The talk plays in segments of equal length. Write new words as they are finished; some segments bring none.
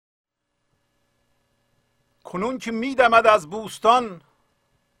کنون که میدمد از بوستان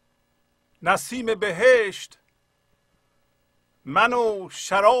نسیم بهشت، من و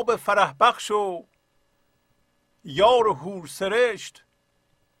شراب فرح بخش و یار حورسرشت.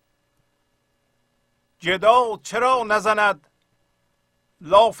 گدا چرا نزند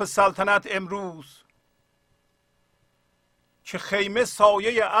لاف سلطنت امروز، که خیمه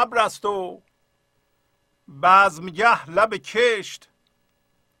سایه ابر است و بزمگه لب کشت.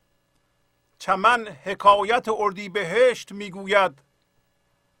 چمن حکایت اردیبهشت میگوید،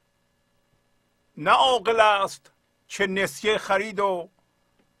 نه عاقل است که نسیه خرید و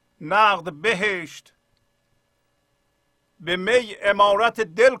نقد بهشت. به می امارت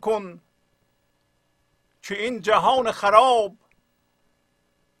دل کن که این جهان خراب،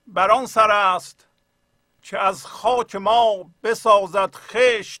 بر آن سر است که از خاک ما بسازد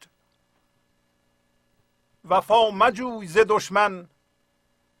خشت. وفا مجوی ز دشمن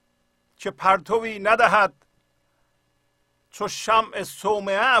که پرتوی ندهد، چو شمع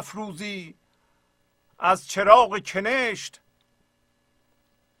صومعه افروزی از چراغ کنشت.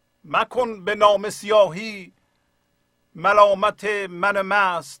 مکن به نام سیاهی ملامت من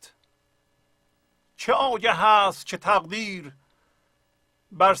مست، چه آگه هست که تقدیر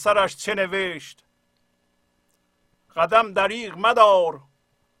بر سرش چه نوشت. قدم دریغ مدار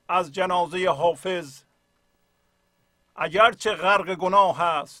از جنازه حافظ، اگرچه غرق گناه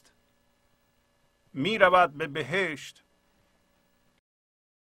است می رود به بهشت.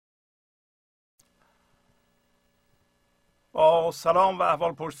 با سلام و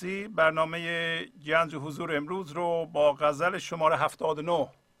احوال پرسی برنامه گنج حضور امروز رو با غزل شماره 79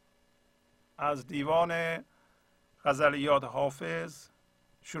 از دیوان غزلیات حافظ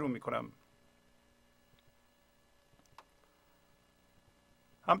شروع می کنم.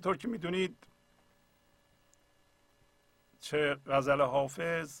 همطور که می دونید چه غزل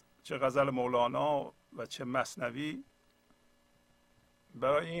حافظ، چه غزل مولانا و چه مثنوی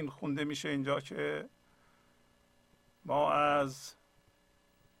برای این خونده میشه اینجا که ما از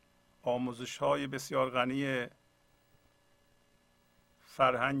آموزش های بسیار غنی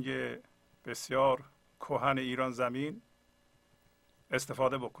فرهنگ بسیار کهن ایران زمین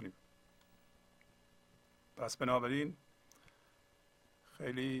استفاده بکنیم. پس بنابراین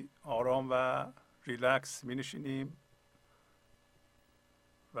خیلی آرام و ریلکس می نشینیم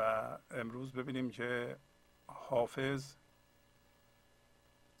و امروز ببینیم که حافظ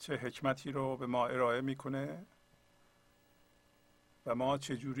چه حکمتی رو به ما ارائه میکنه و ما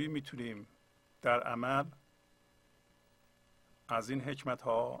چجوری میتونیم در عمل از این حکمت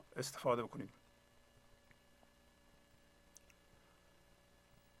ها استفاده بکنیم.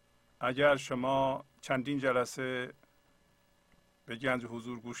 اگر شما چندین جلسه به گنج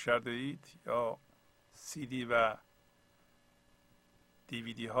حضور گوش کرده اید یا CD و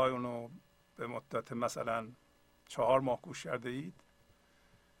DVD های اونو به مدت مثلا 4 ماه گوش کرده اید،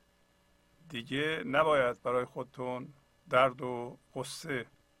 دیگه نباید برای خودتون درد و غصه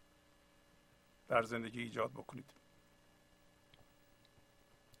در زندگی ایجاد بکنید.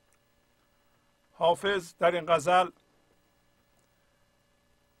 حافظ در این غزل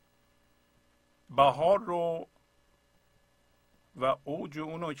بهار رو و اوج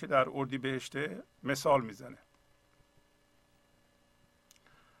اونو که در اردیبهشته مثال میزنه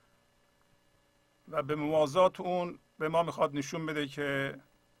و به موازات اون به ما میخواد نشون بده که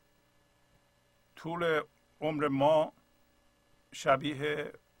طول عمر ما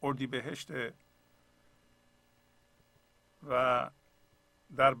شبیه اردیبهشته و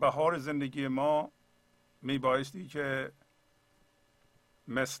در بهار زندگی ما میبایستی که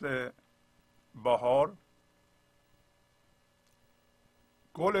مثل بهار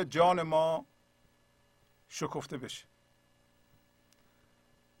گل جان ما شکفته بشه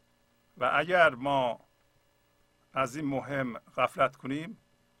و اگر ما از این مهم غفلت کنیم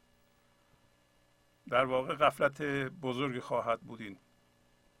در واقع غفلت بزرگی خواهد بودین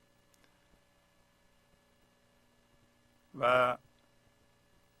و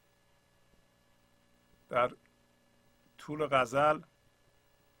در طول غزل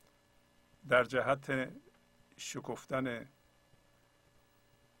در جهت شکفتن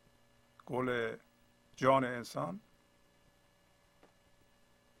گل جان انسان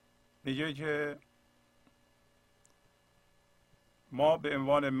میگه که ما به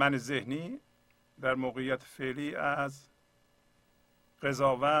عنوان من ذهنی در موقعیت فعلی از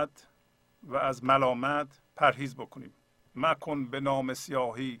قضاوت و از ملامت پرهیز بکنیم. مکن به نام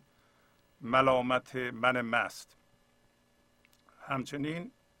سیاهی ملامت من مست.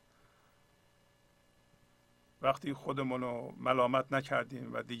 همچنین وقتی خودمون رو ملامت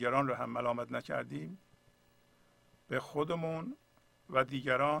نکردیم و دیگران رو هم ملامت نکردیم، به خودمون و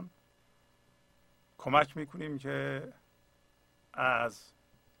دیگران کمک میکنیم که از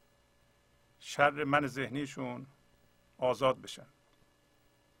شر من ذهنیشون آزاد بشن.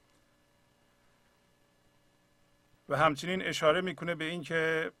 و همچنین اشاره میکنه به این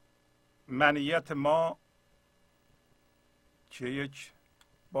که منیت ما که یک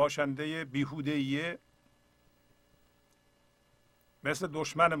باشنده بیهوده‌ایه مثل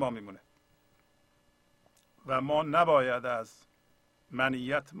دشمن ما میمونه و ما نباید از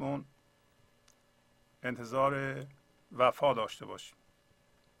منیتمون انتظار وفا داشته باشیم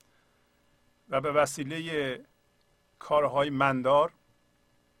و به وسیله کارهای مندار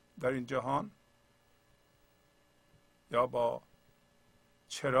در این جهان یا با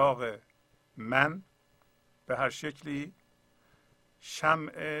چراغ من به هر شکلی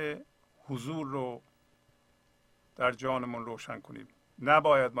شمع حضور رو در جانمون روشن کنیم.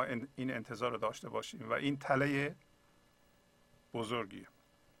 نباید ما این انتظار رو داشته باشیم و این تله بزرگیه.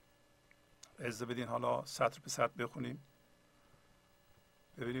 اجازه بدین حالا سطر به سطر بخونیم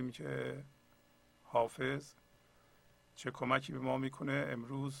ببینیم که حافظ چه کمکی به ما میکنه.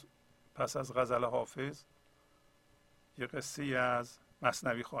 امروز پس از غزل حافظ یه قصه از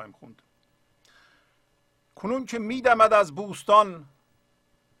مثنوی خواهیم خوند. کنون که میدمد از بوستان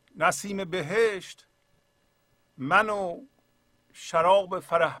نسیم بهشت، من و شراب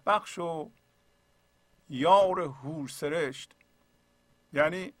فرح بخش و یار حورسرشت.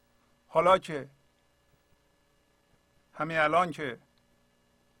 یعنی حالا که همین الان که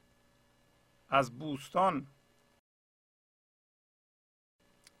از بوستان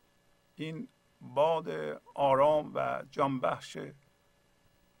این باد آرام و جانبخش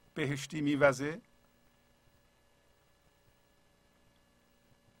بهشتی میوزه،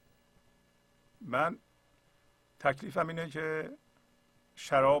 من تکلیفم اینه که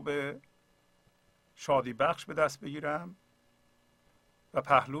شراب شادی بخش به دست بگیرم و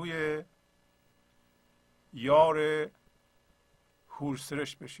پهلوی یار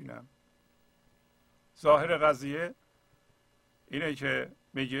حورسرشت بشینم. ظاهر قضیه اینه که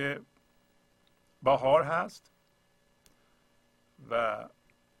میگه بهار هست و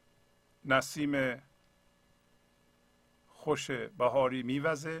نسیم خوش بهاری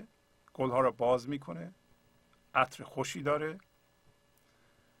میوزه، گلها را باز میکنه، عطر خوشی داره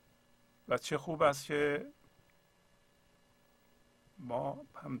و چه خوب است که ما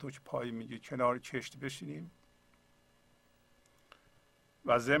همونطور که پایی میگه کنار کشت بشینیم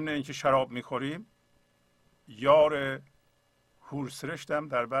و ضمن اینکه شراب میخوریم یار حورسرشت هم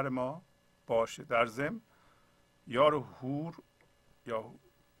در بر ما باشه. در ضمن یار حور یا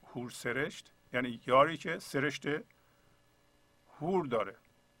حورسرشت یعنی یاری که سرشت حور داره،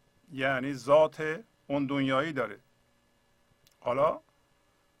 یعنی ذات اون دنیایی داره. حالا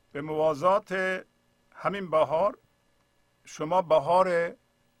به موازات همین بهار شما بهار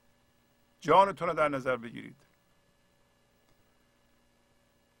جانتون رو در نظر بگیرید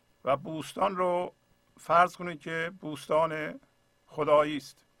و بوستان رو فرض کنید که بوستان خدایی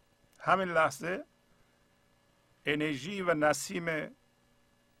است. همین لحظه انرژی و نسیم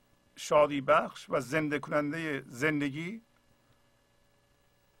شادی بخش و زنده کننده زندگی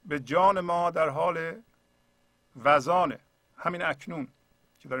به جان ما در حال وزانه، همین اکنون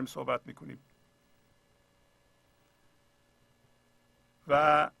که داریم صحبت میکنیم.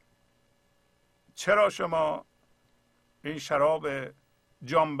 و چرا شما این شراب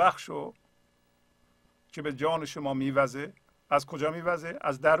جانبخش رو که به جان شما میوزه، از کجا میوزه؟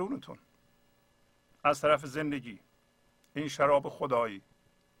 از درونتون، از طرف زندگی، این شراب خدایی.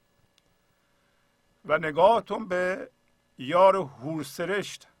 و نگاهتون به یار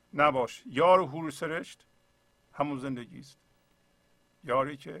حورسرشت نباشه. یار حورسرشت همون زندگی است،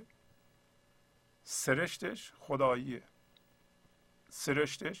 یاری که سرشتش خداییه،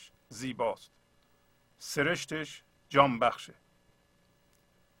 سرشتش زیباست، سرشتش جان بخشه.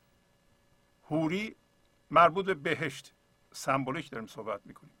 حوری مربوط به بهشت، سمبولیک داریم صحبت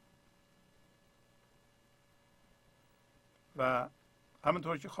میکنیم. و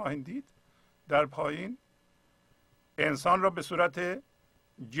همونطور که خواهید دید در پایین انسان را به صورت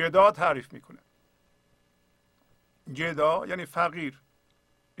گدا تعریف میکنه. گدا یعنی فقیر،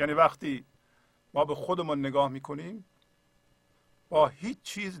 یعنی وقتی ما به خودمون نگاه میکنیم با هیچ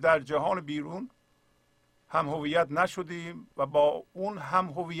چیز در جهان بیرون هم هویت نشدیم و با اون هم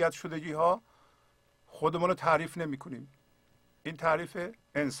هویت شدگی ها خودمون رو تعریف نمی کنیم. این تعریف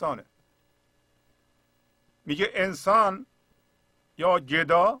انسانه. میگه انسان یا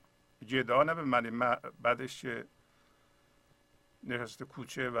گدا نه به معنی بعدش که نشسته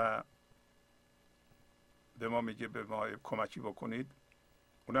کوچه و به ما میگه به ما کمکی بکنید،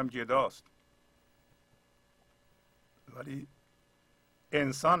 اونم گداست. ولی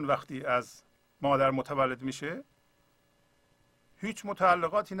انسان وقتی از مادر متولد میشه هیچ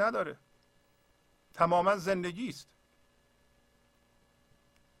متعلقاتی نداره، تماما زندگی است.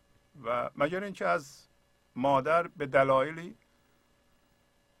 و مگر اینکه از مادر به دلایلی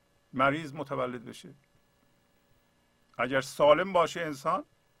مریض متولد بشه. اگر سالم باشه انسان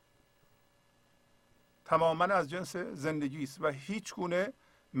تماما از جنس زندگی است و هیچ گونه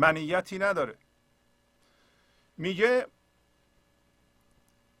منیتی نداره. میگه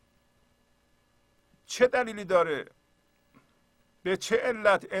چه دلیلی داره، به چه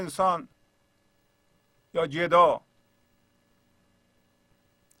علت انسان یا گدا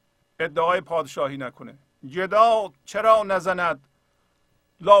ادعای پادشاهی نکنه؟ گدا چرا نزند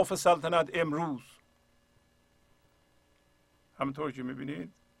لاف سلطنت امروز؟ همونطور که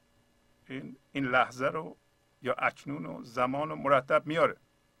میبینید این لحظه رو یا اکنون و زمان رو مرتب میاره.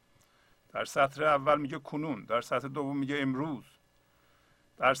 در سطر اول میگه کنون، در سطر دوم میگه امروز،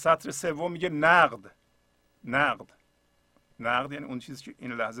 در سطر سوم میگه نقد. نقد یعنی اون چیزی که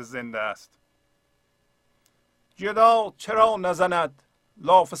این لحظه زنده است. گدا چرا نزند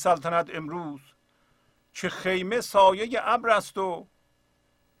لاف سلطنت امروز، که خیمه سایه ابر است و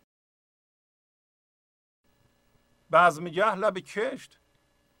بزمگه لب کشت.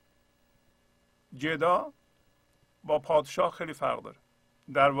 گدا با پادشاه خیلی فرق داره.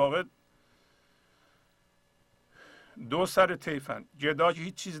 در واقع دو سر طیفن. گدا که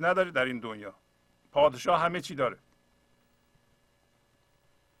هیچ چیز نداره در این دنیا، پادشاه همه چی داره.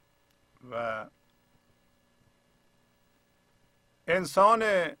 و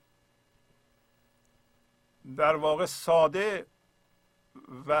انسان در واقع ساده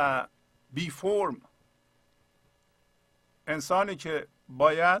و بی فرم، انسانی که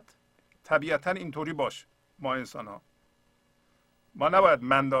باید طبیعتا اینطوری باشه. ما انسان ها ما نباید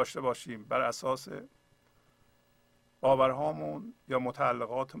من داشته باشیم، بر اساس باورهامون یا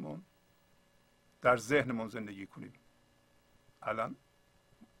متعلقاتمون در ذهنمون زندگی کنیم. الان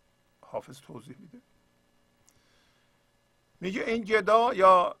حافظ توضیح میده. میگه این گدا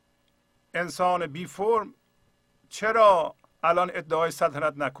یا انسان بی فرم چرا الان ادعای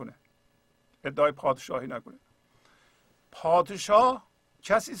سلطنت نکنه، ادعای پادشاهی نکنه؟ پادشاه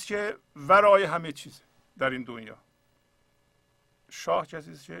کسی است که ورای همه چیزه در این دنیا. شاه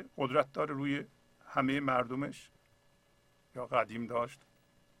کسی است که قدرت داره روی همه مردمش، یا قدیم داشت،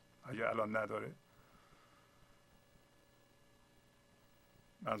 اگه الان نداره.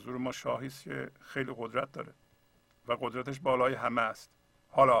 منظور ما شاهی است که خیلی قدرت داره و قدرتش بالای همه است.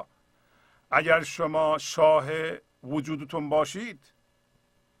 حالا اگر شما شاه وجودتون باشید،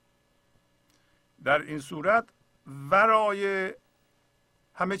 در این صورت ورای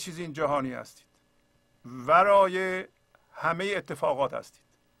همه چیز این جهانی هستید، ورای همه اتفاقات هستید.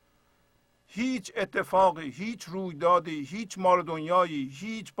 هیچ اتفاقی، هیچ رویدادی، هیچ مال دنیایی،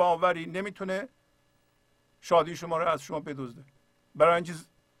 هیچ باوری نمیتونه شادی شما رو از شما بدزده، برای اینکه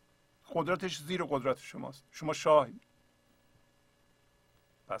قدرتش زیر قدرت شماست. شما شاهی.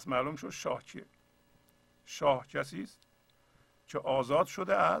 پس معلوم شد شاه کیه. شاه کسی است که آزاد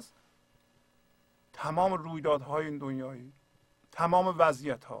شده از تمام رویدادهای این دنیایی، تمام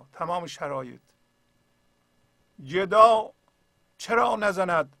وضعیت‌ها، تمام شرایط. گدا چرا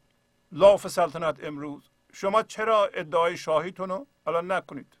نزند لاف سلطنت امروز؟ شما چرا ادعای شاهیتون رو الان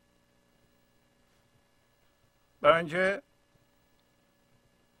نکنید؟ برای اینکه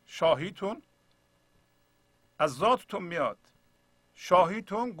شاهیتون از ذاتتون میاد.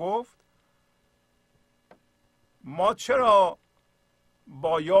 شاهیتون گفت ما چرا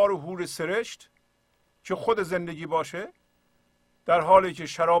با یار و حورسرشت که خود زندگی باشه، در حالی که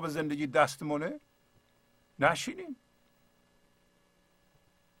شراب زندگی دستمونه، نشینیم؟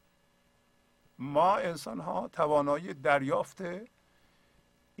 ما انسان ها توانایی دریافت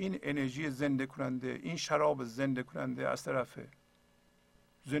این انرژی زنده کننده، این شراب زنده کننده از طرف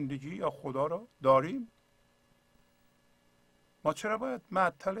زندگی یا خدا را داریم. ما چرا باید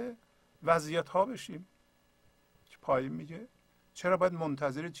معطل وضعیت ها بشیم؟ که پایین میگه چرا باید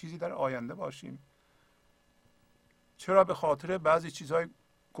منتظر چیزی در آینده باشیم؟ چرا به خاطر بعضی چیزهای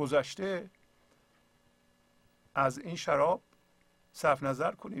گذشته از این شراب صرف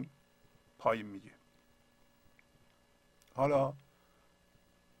نظر کنیم؟ پایین میگه. حالا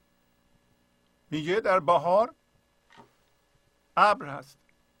میگه در بهار ابر هست،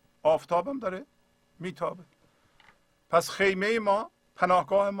 آفتابم داره میتابه. پس خیمه ما،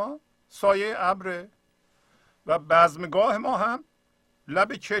 پناهگاه ما سایه ابره و بزمگاه ما هم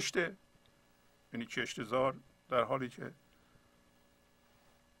لب کشته، یعنی کشتزار. در حالی که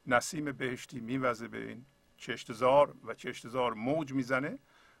نسیم بهشتی میوزه به این کشتزار و کشتزار موج میزنه،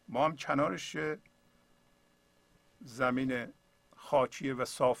 ما هم کنارش زمین خاکیه و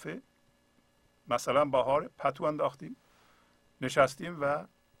صافه مثلا بهار، پتو انداختیم، نشستیم و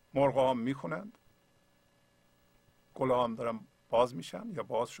مرغا هم میخونند، گلا هم دارن باز میشن یا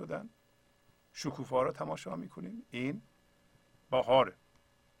باز شدن، شکوفا رو تماشا میکنیم. این بهاره.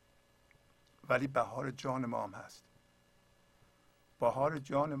 ولی بهار جان ما هم هست. بهار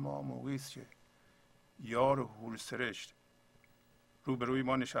جان ما موقعی است که یار حورسرشت روبروی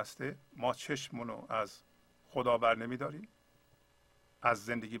ما نشسته، ما چشمونو از خدا بر نمیداریم، از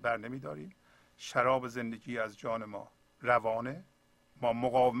زندگی بر نمیداریم، شراب زندگی از جان ما روانه، ما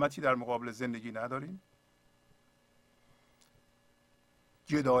مقاومتی در مقابل زندگی نداریم،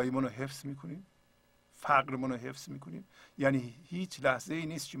 گداییمون رو حفظ میکنیم، فقرمون رو حفظ میکنیم. یعنی هیچ لحظه ای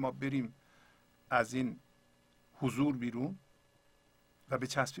نیست که ما بریم از این حضور بیرون و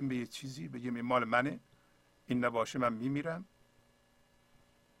بچسبیم به یه چیزی، بگیم این مال منه، این نباشه من میمیرم،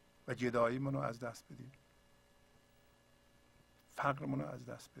 و گداییمون رو از دست بدیم، فقرمون رو از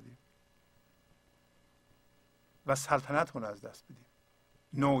دست بدیم و سلطنتمون رو از دست بدیم.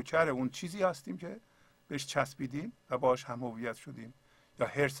 نوکر اون چیزی هستیم که بهش چسبیدیم و باش هم هویت شدیم یا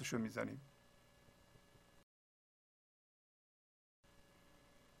حرصشو میزنیم.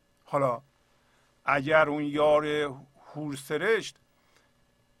 حالا اگر اون یار حورسرشت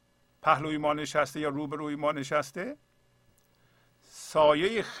پهلوی ما نشسته یا روبروی ما نشسته،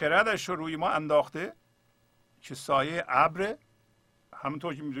 سایه خردش رو روی ما انداخته که سایه ابر،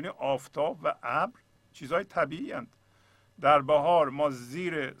 همونطور که میدونی آفتاب و ابر چیزهای طبیعی هستند. در بهار ما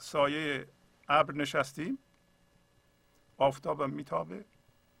زیر سایه ابر نشستیم، آفتابم میتابه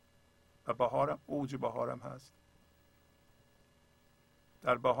و بهارم، اوج بهارم هست.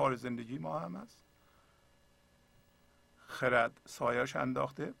 در بهار زندگی ما هم هست. خرد سایه‌اش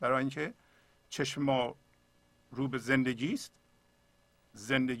انداخته برای اینکه چشم ما رو به زندگی است.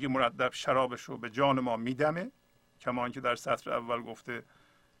 زندگی مرتب شرابش رو به جان ما میدمه، کما اینکه در سطر اول گفته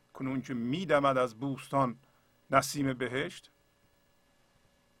کنون که میدمد از بوستان نسیم بهشت.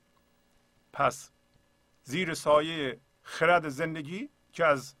 پس زیر سایه خرد زندگی که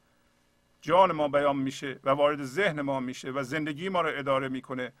از جان ما بیان میشه و وارد ذهن ما میشه و زندگی ما رو اداره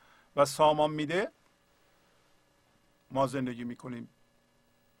میکنه و سامان میده، ما زندگی میکنیم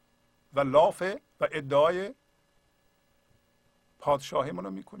و لاف و ادعای پادشاهیمون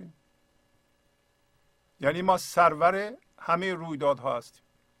رو میکنیم. یعنی ما سرور همه رویدادها هستیم.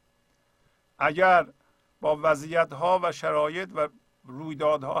 اگر با وضعیت‌ها و شرایط و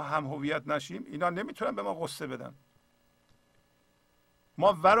رویدادها هم هویت نشیم، اینا نمیتونن به ما غصه بدن.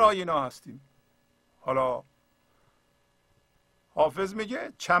 ما ورای اینا هستیم. حالا حافظ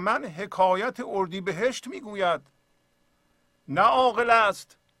میگه چمن حکایت اردیبهشت میگوید، نه عاقل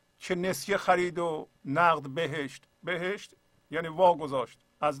است که نسیه خرید و نقد بهشت. بهشت یعنی واگذاشت،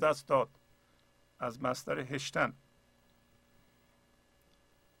 از دست داد، از مصدر هشتن.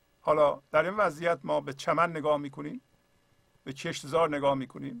 حالا در این وضعیت ما به چمن نگاه میکنیم، به کشتزار نگاه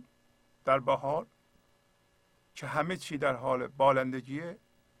میکنیم در بهار که همه چی در حال بالندگیه.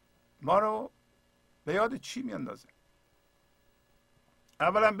 ما رو به یاد چی میاندازه؟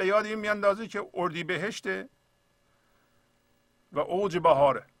 اولا به یاد این میاندازه که اردیبهشته و اوج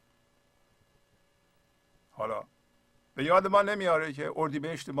بهاره. حالا به یاد ما نمیاره که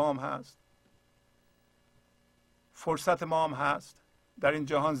اردیبهشت ما هم هست، فرصت ما هم هست، در این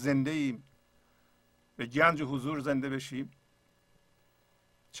جهان زنده ایم، به گنج و حضور زنده بشیم.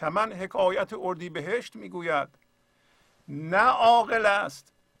 چمن حکایت اردیبهشت میگوید، نه عاقل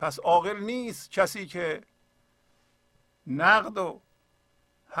است. پس عاقل نیست کسی که نقد و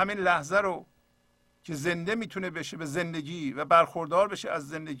همین لحظه رو که زنده میتونه بشه به زندگی و برخوردار بشه از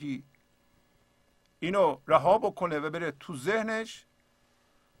زندگی، اینو رها بکنه و بره تو ذهنش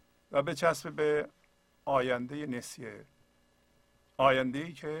و بچسبه به آینده نسیه،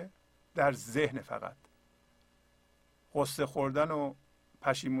 آینده‌ای که در ذهن، فقط غصه خوردن و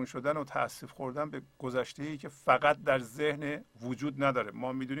پشیمون شدن و تأسف خوردن به گذشته‌ای که فقط در ذهن وجود نداره.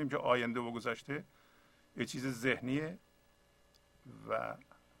 ما میدونیم که آینده و گذشته یه چیز ذهنیه و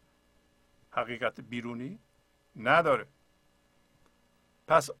حقیقت بیرونی نداره.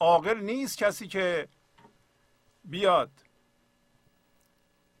 پس عاقل نیست کسی که بیاد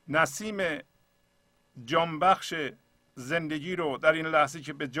نسیم جانبخش زندگی رو در این لحظه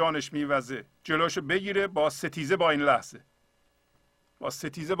که به جانش میوزه جلوشو بگیره با ستیزه، با این لحظه، با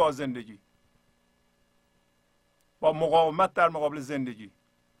ستیزه با زندگی، با مقاومت در مقابل زندگی،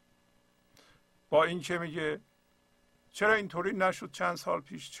 با این که میگه چرا اینطوری نشد چند سال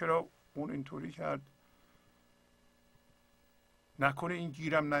پیش، چرا اون اینطوری کرد، نکنه این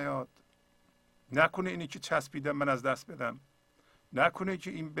گیرم نیاد، نکنه اینی که چسبیدم من از دست بدم، نکنه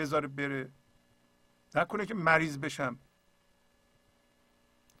که این بذاره بره، نکنه که مریض بشم،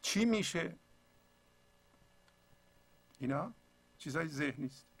 چی میشه؟ اینا چیزهای ذهنی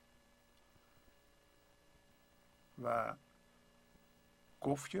است. و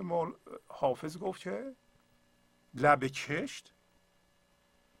گفت که حافظ گفت که لب کشت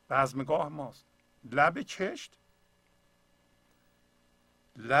بزمگاه ماست. لب کشت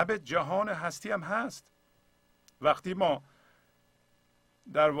لب جهان هستی هم هست. وقتی ما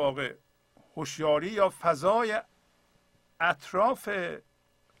در واقع هوشیاری یا فضای اطراف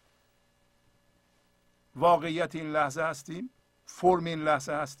واقعیت این لحظه هستیم، فرم این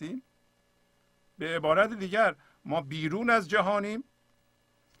لحظه هستیم، به عبارت دیگر ما بیرون از جهانیم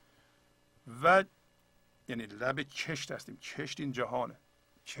و یعنی لب کشت هستیم. کشت این جهانه،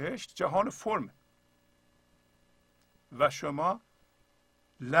 کشت جهان فرم و شما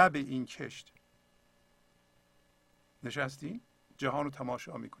لب این کشت نشستین، جهان رو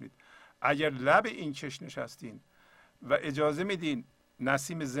تماشا میکنید. اگر لب این کشت نشستین و اجازه میدین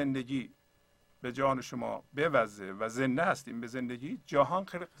نسیم زندگی به جان شما بوزه و زنده هستیم به زندگی، جهان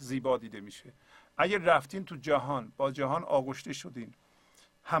خیلی زیبا دیده میشه. اگر رفتین تو جهان، با جهان آغشته شدین،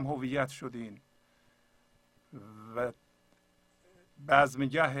 هم هویت شدین و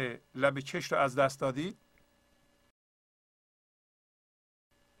بزمگه لب کشت رو از دست دادید،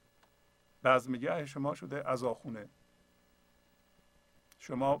 بزمگه شما شده عزاخونه.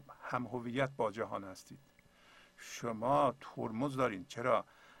 شما هم هویت با جهان هستید. شما ترمز دارین. چرا؟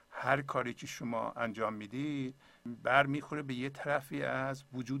 هر کاری که شما انجام میدید بر میخوره به یه طرفی از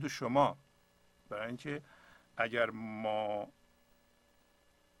وجود شما. برای اینکه اگر ما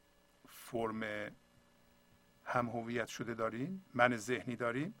فرم هم هویت شده داریم، من ذهنی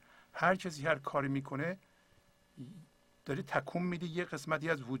داریم، هر کسی هر کاری میکنه داری تکون میدی یه قسمتی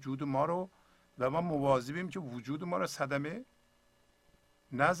از وجود ما رو و ما مواظبیم که وجود ما رو صدمه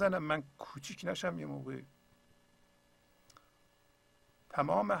نزنم، من کوچیک نشم. یه موقع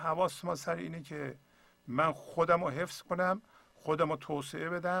تمام حواس ما سر اینه که من خودم رو حفظ کنم، خودم رو توسعه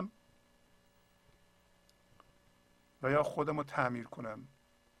بدم و یا خودم رو تعمیر کنم.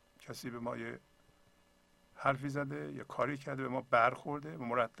 کسی به ما یه حرفی زده یا کاری کرده، به ما برخورده و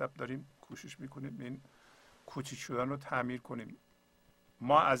مرتب داریم کوشش میکنیم این کوچیک شدن رو تعمیر کنیم.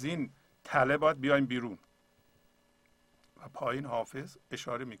 ما از این تله باید بیایم بیرون. و پایین حافظ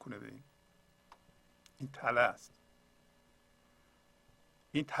اشاره میکنه به این تله است،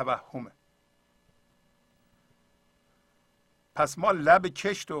 این توهمه. پس ما لب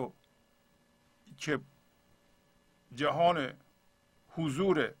کشت و که جهان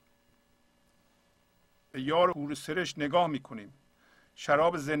حضور به یار حورسرشت نگاه میکنیم،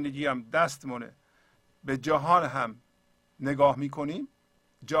 شراب زندگی هم دستمونه، به جهان هم نگاه میکنیم،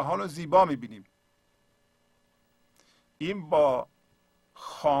 جهان رو زیبا میبینیم. این با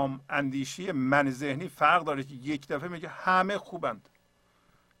خام اندیشی من ذهنی فرق داره که یک دفعه میگه همه خوبند،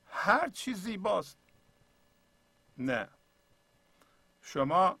 هر چیز زیباست. نه،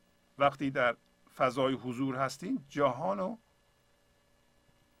 شما وقتی در فضای حضور هستین جهان رو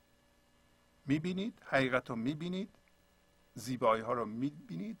میبینید، حقیقت رو میبینید، زیبایی ها رو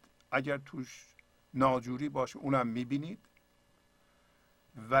میبینید، اگر توش ناجوری باشه اونم میبینید،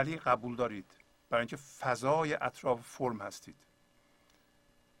 ولی قبول دارید برای اینکه فضای اطراف فرم هستید.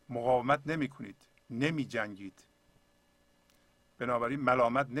 مقاومت نمی کنید، نمی جنگید، بنابراین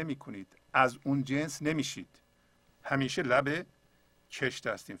ملامت نمی کنید، از اون جنس نمیشید، همیشه لب کشت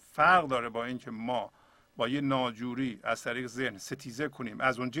هستیم. فرق داره با اینکه ما با یه ناجوری از طریق ذهن ستیزه کنیم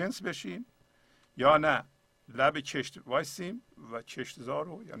از اون جنس بشیم، یا نه لب کشت وایسیم و کشتزار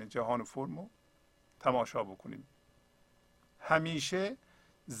رو یعنی جهان فرم رو تماشا بکنیم. همیشه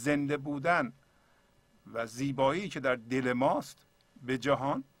زنده بودن و زیبایی که در دل ماست به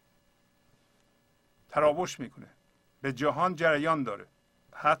جهان تراوش میکنه، به جهان جریان داره.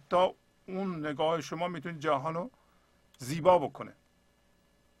 حتی اون نگاه شما میتونه جهان رو زیبا بکنه،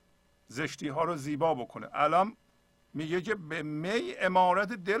 زشتی ها رو زیبا بکنه. الان میگه که به می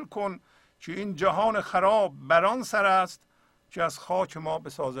امارت دل کن که این جهان خراب بران سر است که از خاک ما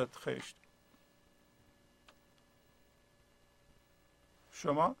بسازد خشت.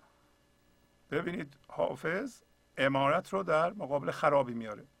 شما ببینید حافظ امارت رو در مقابل خرابی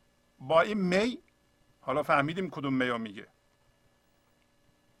میاره. با این می، حالا فهمیدیم کدوم می رو میگه،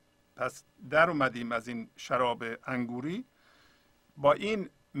 پس در اومدیم از این شراب انگوری. با این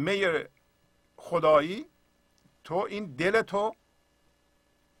می خدایی تو این دل تو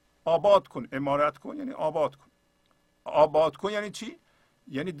آباد کن. امارت کن یعنی آباد کن. آباد کن یعنی چی؟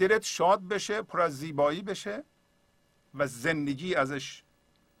 یعنی دلت شاد بشه، پر از زیبایی بشه و زندگی ازش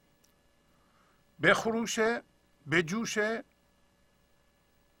بخروشه، بجوشه.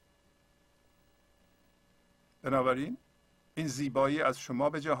 بنابراین این زیبایی از شما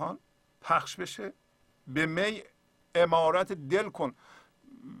به جهان پخش بشه. به می امارت دل کن.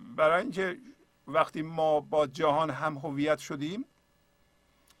 برای اینکه وقتی ما با جهان هم هویت شدیم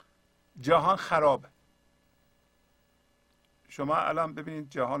جهان خرابه. شما الان ببینید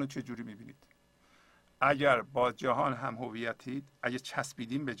جهان رو چه جوری میبینید. اگر با جهان هم هویتید، اگر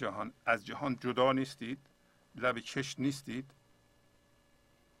چسبیدین به جهان، از جهان جدا نیستید، لب کشت نیستید.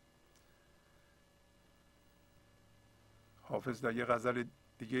 حافظ در یه غزل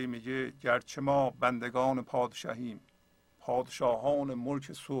دیگه میگه گرچه ما بندگان پادشاهیم، پادشاهان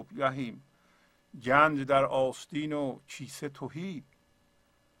ملک صبحگهیم، گنج در آستین و کیسه تهی،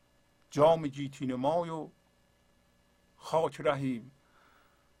 جام گیتی نمای و خاک رهیم،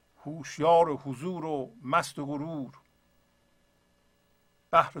 هوشیار و حضور و مست و غرور،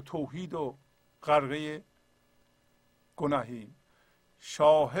 بحر توحید و غرقه گناهیم.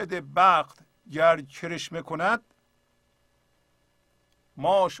 شاهد بخت گر کرشمه کند،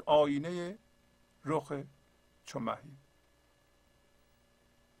 ماش آینه رخ چو مهیم.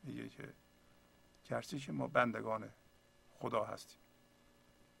 میگه که گرچه که ما بندگان خدا هستیم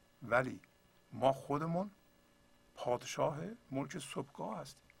ولی ما خودمون پادشاه ملک صبحگاه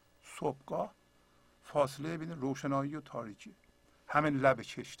هستیم. صبحگاه فاصله بین روشنایی و تاریکی، همین لب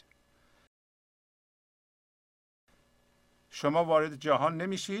کشت. شما وارد جهان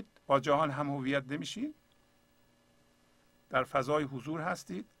نمیشید، با جهان هم هویت نمیشید، در فضای حضور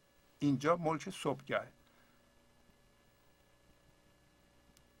هستید. اینجا ملک صبحگاه.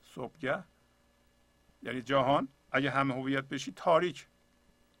 صبحگاه یعنی جهان اگه هم هویت بشی تاریک،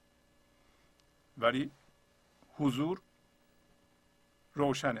 ولی حضور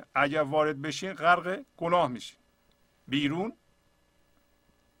روشنه. اگر وارد بشین غرق گناه میشین، بیرون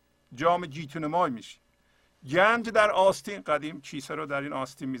جام گیتونمای میشی. گنج در آستین، قدیم کیسه رو در این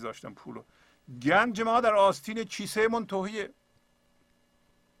آستین میذاشتن پولو. گنج ما در آستین کیسه من توهیه.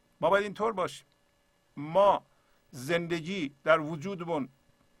 ما باید اینطور باشیم. ما زندگی در وجودمون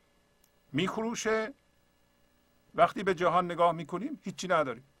میخروشه، وقتی به جهان نگاه میکنیم هیچی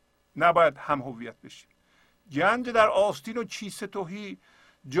نداریم. نباید هم هویت بشیم. گنج در آستین و کیسه تهی،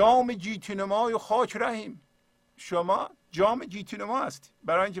 جام گیتی نمای و خاک رهیم. شما جام گیتی نما هستی،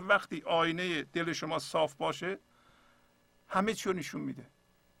 برای اینکه وقتی آینه دل شما صاف باشه همه چی رو نشون میده.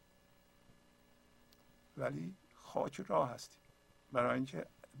 ولی خاک راه هستی، برای اینکه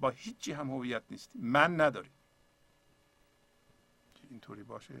با هیچی هم هویت نیستی، من نداری. اینطوری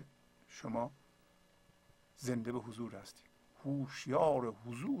باشه شما زنده به حضور هستی. هوشیار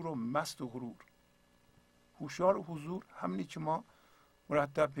حضور و مست و غرور. هوشیار حضور همینی که ما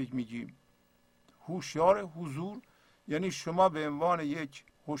مرتب میگیم. هوشیار حضور یعنی شما به عنوان یک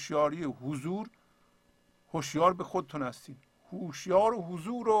هوشیاری حضور هوشیار به خودتون هستین. هوشیار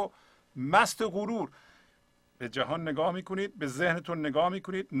حضور و مست غرور. به جهان نگاه میکنید، به ذهنتون نگاه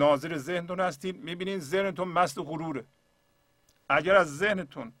میکنید، ناظر ذهنتون هستین، میبینید ذهنتون مست غروره. اگر از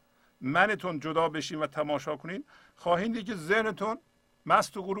ذهنتون منتون جدا بشین و تماشا کنین خواهید دید که ذهنتون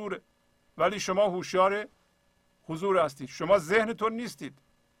مست و غروره، ولی شما هوشیار حضور هستید. شما ذهنتون نیستید،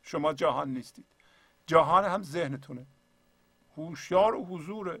 شما جهان نیستید، جهان هم ذهنتونه. هوشیار و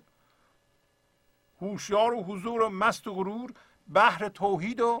حضوره. هوشیار و حضور و مست و غرور، بحر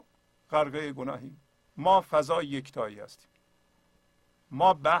توحید و غرقه گناهیم. ما فضای یکتایی هستیم.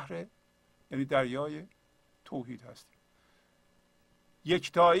 ما بحر یعنی دریای توحید هستیم.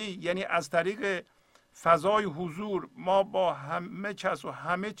 یکتایی یعنی از طریق فضای حضور ما با همه کس و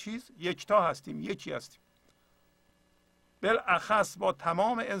همه چیز یکتا هستیم، یکی هستیم. بالاخص با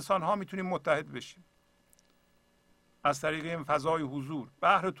تمام انسان ها میتونیم متحد بشیم از طریق این فضای حضور،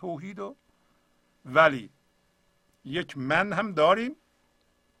 بحر توحید. و ولی یک من هم داریم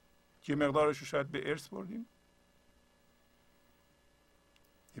که مقدارش رو شاید به ارث بردیم،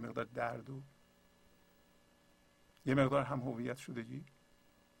 یه مقدار درد و یه مقدار هم هویت شدگی.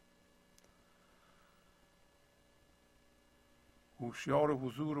 هوشیار و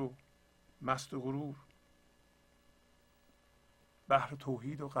حضور و مست و غرور، بحر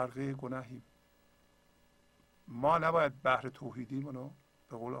توحید و غرقه گناهیم. ما نباید بحر توحیدیمون رو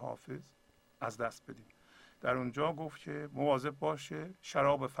به قول حافظ از دست بدیم. در اونجا گفت که مواظب باشه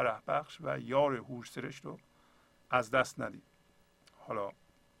شراب فرح بخش و یار حورسرشت رو از دست ندید.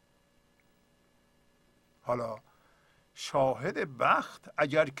 حالا شاهد بخت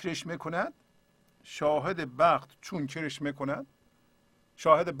اگر کرشمه کند، شاهد بخت چون کرشمه کند.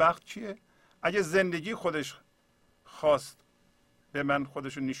 شاهد بخت کیه؟ اگه زندگی خودش خواست به من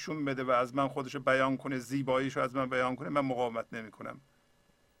خودش رو نشون بده و از من خودش رو بیان کنه، زیباییش رو از من بیان کنه، من مقاومت نمی کنم.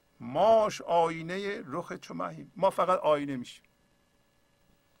 ماش آینه رخ چو مهیم. ما فقط آینه میشیم.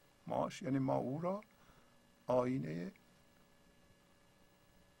 ماش یعنی ما او را آینه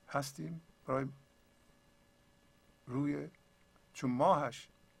هستیم برای روی چون ماهش.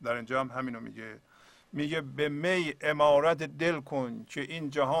 در اینجا هم همینو میگه به می امارت دل کن که این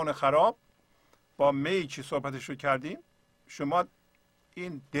جهان خراب. با می که صحبتش رو کردیم، شما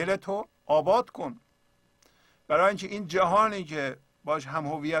این دلتو آباد کن، برای اینکه این جهانی که باش هم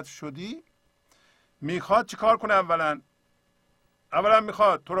هویت شدی میخواد چی کار کنه؟ اولا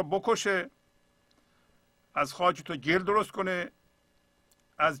میخواد تو رو بکشه، از خاک تو گل درست کنه،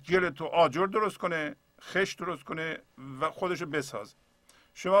 از گل تو آجر درست کنه، خش درست کنه و خودشو بسازه.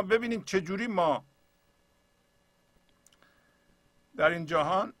 شما ببینید چجوری ما در این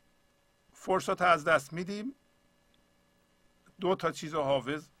جهان فرصت از دست میدیم. دو تا چیز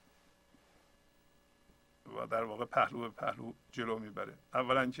حافظ و در واقع پهلو به پهلو جلو میبره.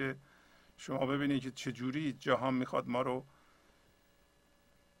 اولا که شما ببینید که چجوری جهان میخواد ما رو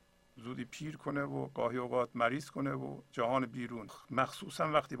زودی پیر کنه و گاهی اوقات مریض کنه و جهان بیرون،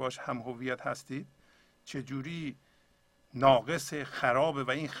 مخصوصا وقتی باش هم هویت هستید، چجوری ناقص خرابه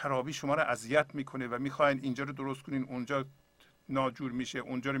و این خرابی شما رو اذیت میکنه و میخواین اینجا رو درست کنین، اونجا ناجور میشه،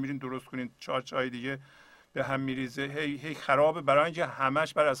 اونجا رو میرین درست کنین، چای دیگه به هم میریزه، هی خرابه، برای اینکه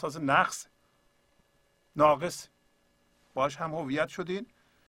همش بر اساس ناقص باش هم هویت شدین.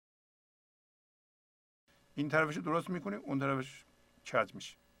 این طرفش درست میکنه، اون طرفش کج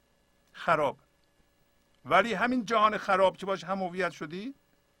میشه، خراب. ولی همین جهان خراب که باش هم هویت شدی،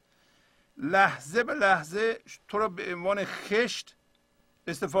 لحظه به لحظه تو رو به عنوان خشت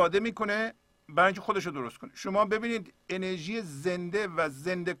استفاده میکنه برای اینکه خودش رو درست کنه. شما ببینید انرژی زنده و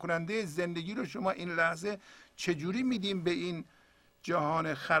زنده کننده زندگی رو شما این لحظه چجوری میدیم به این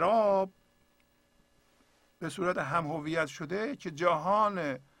جهان خراب به صورت هم هویت شده که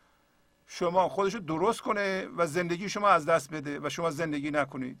جهان شما خودش رو درست کنه و زندگی شما از دست بده و شما زندگی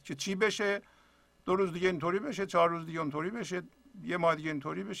نکنید. که چی بشه؟ 2 روز دیگه اینطوری بشه، 4 روز دیگه اونطوری بشه، 1 ماه دیگه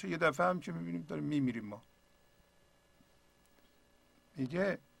اینطوری بشه، یه دفعه هم که میبینیم داریم میمیریم. ما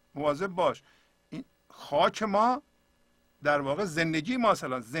میگه مواظب باش، این خاک ما در واقع زندگی ماست،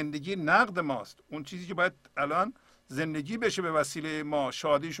 الان زندگی نقد ماست. اون چیزی که باید الان زندگی بشه به وسیله ما،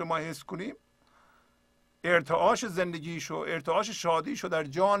 شادیشو ما حس کنیم، ارتعاش زندگیشو، ارتعاش شادیشو در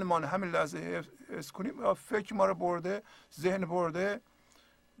جانمان همین لحظه حس کنیم. و فکر ما رو برده، ذهن برده،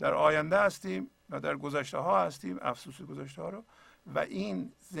 در آینده هستیم و در گذشته ها هستیم، افسوس گذشته ها رو، و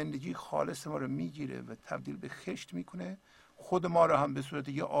این زندگی خالص ما رو میگیره و تبدیل به خشت میکنه. خود ما رو هم به صورت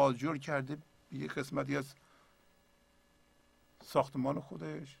یه آجر کرده، یه قسمتی از ساختمان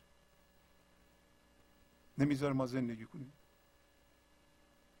خودش، نمیذاره ما زندگی کنیم.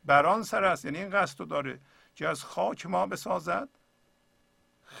 بران سر است، یعنی این قصد رو داره که از خاک ما بسازد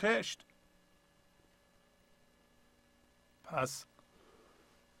خشت. پس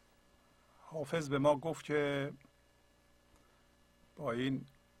حافظ به ما گفت که با این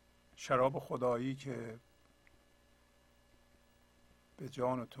شراب خدایی که به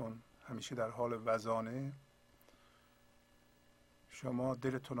جانتون همیشه در حال وزانه، شما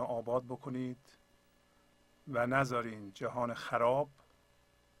دلتون رو آباد بکنید و نذارین جهان خراب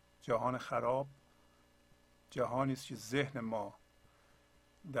جهانی است که ذهن ما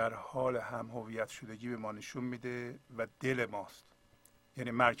در حال هم هویت شدگی به ما نشون میده و دل ماست،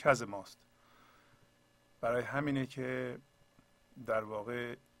 یعنی مرکز ماست. برای همینه که در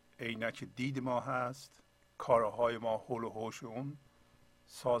واقع عینک دید ما هست، کارهای ما حول و حوش اون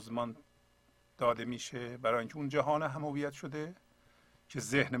سازمان داده میشه، برای اینکه اون جهان هم هویت شده که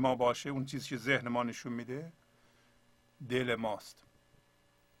ذهن ما باشه. اون چیزی که ذهن ما نشون میده دل ماست،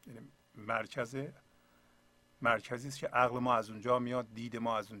 یعنی مرکزی است که عقل ما از اونجا میاد، دید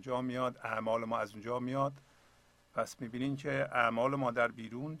ما از اونجا میاد، اعمال ما از اونجا میاد. پس میبینین که اعمال ما در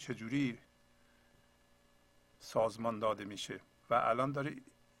بیرون چجوری سازمان داده میشه. و الان داره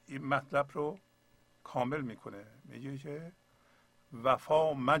این مطلب رو کامل میکنه، میگه که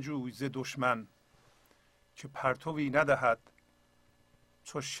وفا مجوی ز دشمن که پرتوی ندهد،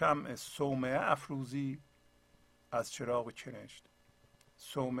 چو شمع صومعه افروزی از چراغ کنشت.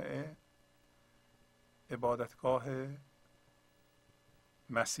 صومعه عبادتگاه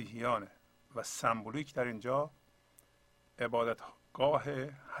مسیحیانه و سمبولیک در اینجا عبادتگاه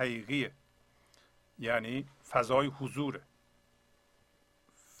حقیقیه، یعنی فضای حضوره،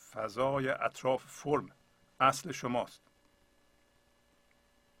 فضای اطراف فرم اصل شماست.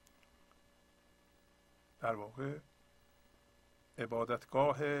 در واقع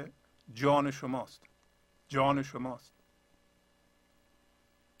عبادتگاه جان شماست، جان شماست.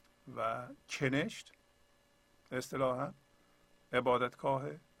 و کنشت اصطلاحاً عبادتگاه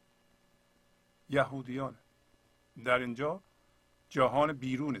یهودیان. در اینجا جهان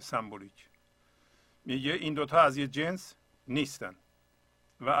بیرون سمبولیک. میگه این دوتا از یه جنس نیستن.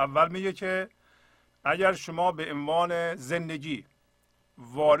 و اول میگه که اگر شما به عنوان زندگی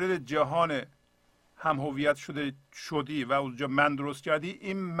وارد جهان هم هویت شدی و اونجا من درست کردی،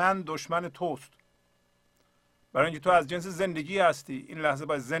 این من دشمن توست. برای اینکه تو از جنس زندگی هستی، این لحظه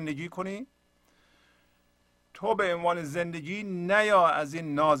باید زندگی کنی. تو به عنوان زندگی نیا از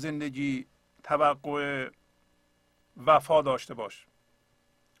این نازندگی توقع وفا داشته باش.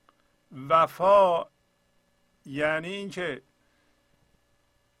 وفا یعنی اینکه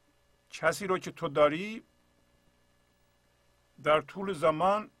کسی رو که تو داری در طول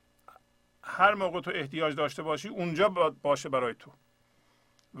زمان هر موقع تو احتیاج داشته باشی اونجا باشه برای تو.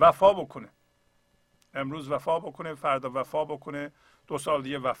 وفا بکنه. امروز وفا بکنه، فردا وفا بکنه، 2 سال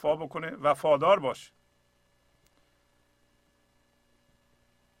دیگه وفا بکنه. وفادار باشه.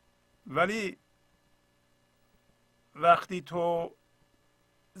 ولی وقتی تو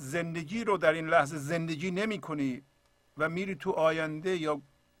زندگی رو در این لحظه زندگی نمی کنی و میری تو آینده یا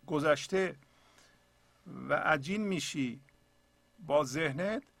گذشته و عجین میشی با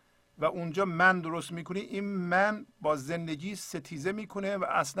ذهنت و اونجا من درست میکنی، این من با زندگی ستیزه میکنه و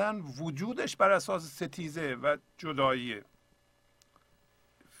اصلا وجودش بر اساس ستیزه و جداییه.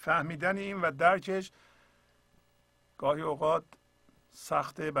 فهمیدن این و درکش گاهی اوقات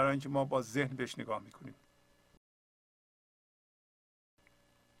سخته، برای اینکه ما با ذهن بهش نگاه میکنیم.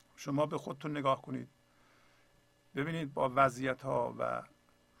 شما به خودتون نگاه کنید، ببینید با وضعیت ها و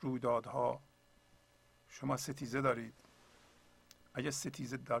رویدادها شما ستیزه دارید. اگر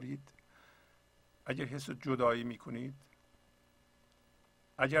ستیزه دارید، اگر حس جدایی میکنید،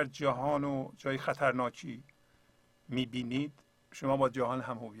 اگر جهان و جای خطرناکی میبینید، شما با جهان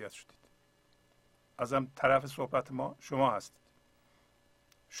هم هویت شدید. از هم طرف صحبت ما شما هستید.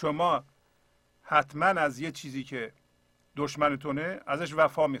 شما حتما از یه چیزی که دشمنتونه ازش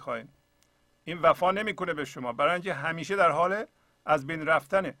وفا میخواین. این وفا نمیکنه به شما، برای اینکه همیشه در حال از بین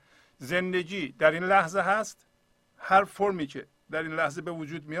رفتنه. زندگی در این لحظه هست، هر فرمی که در این لحظه به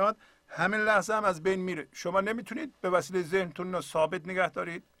وجود میاد همین لحظه هم از بین میره. شما نمیتونید به وسیله ذهنتون رو ثابت نگه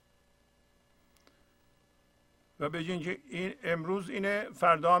دارید و بگین که این امروز اینه،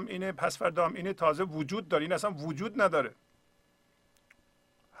 فردا هم اینه، پس فردا هم اینه، تازه وجود داره. این اصلا وجود نداره.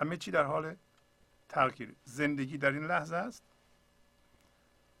 همه چی در حال تغییر. زندگی در این لحظه است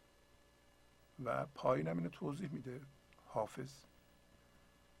و پایین هم اینو توضیح میده حافظ.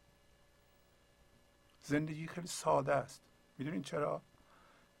 زندگی خیلی ساده است. میدونین چرا؟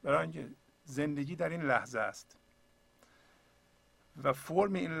 برای اینکه زندگی در این لحظه است و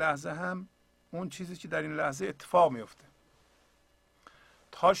فرم این لحظه هم اون چیزی که در این لحظه اتفاق میفته.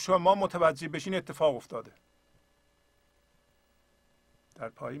 تا شما متوجه بشین اتفاق افتاده. در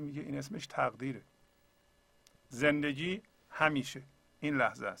پایین میگه این اسمش تقدیره. زندگی همیشه این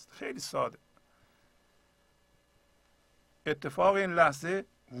لحظه است. خیلی ساده. اتفاق این لحظه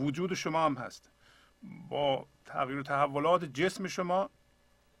وجود شما هم هست. با تغییر و تحولات جسم شما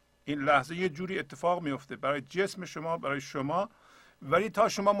این لحظه یه جوری اتفاق میفته برای جسم شما، برای شما. ولی تا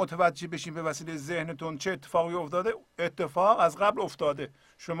شما متوجه بشین به وسیله ذهنتون چه اتفاقی افتاده، اتفاق از قبل افتاده.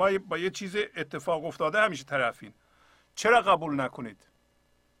 شما با یه چیز اتفاق افتاده همیشه طرفین. چرا قبول نکنید؟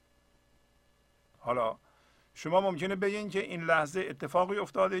 حالا شما ممکنه بگین که این لحظه اتفاقی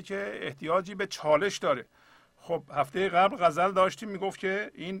افتاده که احتیاجی به چالش داره. خب هفته قبل غزل داشتیم میگفت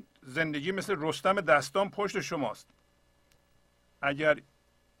که این زندگی مثل رستم دستان پشت شماست. اگر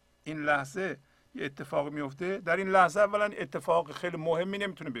این لحظه یه اتفاق میفته، در این لحظه اولا اتفاق خیلی مهمی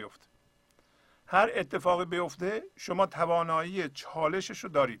نمیتونه بیفته. هر اتفاقی بیفته شما توانایی چالشش رو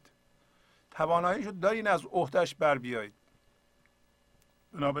دارید. تواناییش رو دارین از عهدهش بر بیایید.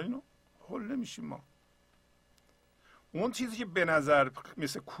 بنابراین حل نمیشیم ما. اون چیزی که به نظر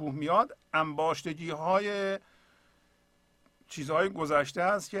مثل کوه میاد انباشتگی های چیزهای گذشته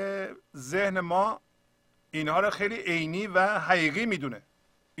است که ذهن ما اینها رو خیلی عینی و حقیقی میدونه.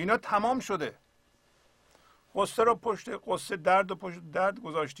 اینا تمام شده. قصه رو پشت قصه، درد رو پشت درد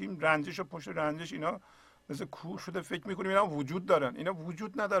گذاشتیم، رنجش رو پشت رنجش. اینا مثل کوه شده، فکر میکنیم اینا وجود دارن. اینا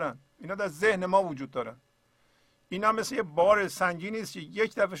وجود ندارن. اینا در ذهن ما وجود دارن. اینا مثل یه بار سنگینی است که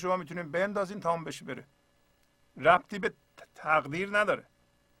یک دفعه شما میتونید بندازین تا اون بشه بره. ربطی به تقدیر نداره.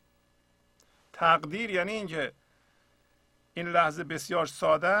 تقدیر یعنی اینکه این لحظه بسیار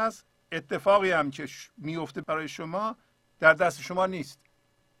ساده است. اتفاقی هم که میفته برای شما در دست شما نیست.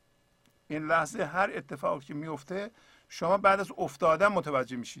 این لحظه هر اتفاقی که میفته شما بعد از افتادن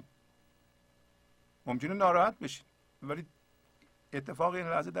متوجه میشین. ممکنه ناراحت بشین ولی اتفاق این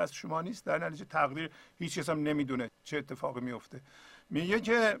لحظه دست شما نیست. در نتیجه تقدیر هیچ کس هم نمیدونه چه اتفاقی میفته. میگه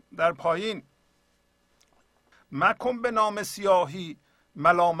که در پایین مکن به نام سیاهی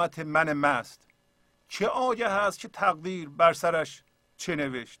ملامت من مست، چه آگه هست که تقدیر بر سرش چه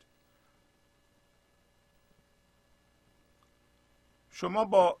نوشت. شما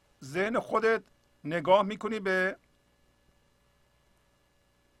با ذهن خودت نگاه میکنی به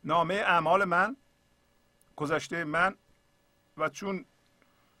نامه اعمال من، گذشته من، و چون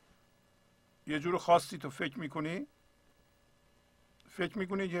یه جور خاصی تو فکر میکنی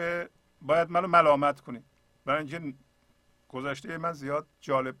که باید منو ملامت کنی، برای اینکه گذشته من زیاد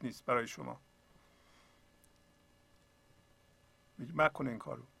جالب نیست برای شما. میگه مکنه این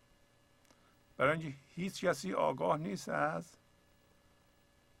کارو، برای اینکه هیچ کسی آگاه نیست از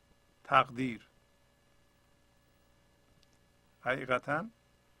تقدیر. حقیقتا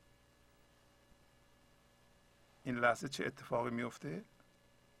این لحظه چه اتفاقی میفته؟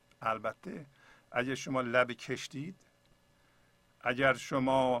 البته اگر شما لب کشتید، اگر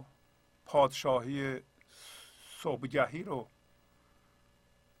شما پادشاهی صبحگهی رو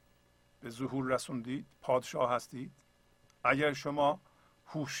به ظهور رسوندید، پادشاه هستید. اگر شما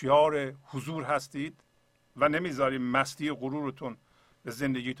هوشیار حضور هستید و نمیذارید مستی غرورتون به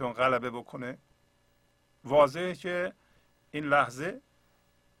زندگیتون غلبه بکنه، واضحه که این لحظه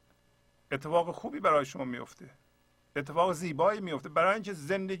اتفاق خوبی برای شما میفته، اتفاق زیبایی میفته، برای اینکه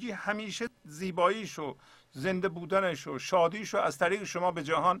زندگی همیشه زیباییش و زنده بودنش و شادیش رو از طریق شما به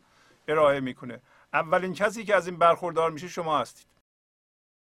جهان ارائه میکنه. اولین کسی که از این برخوردار میشه شما هستید.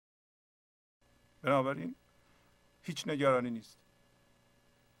 بنابراین هیچ نگرانی نیست.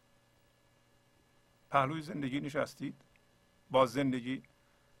 پهلوی زندگی نشستید، با زندگی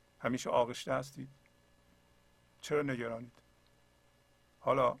همیشه آغشته هستید، چرا نگرانید؟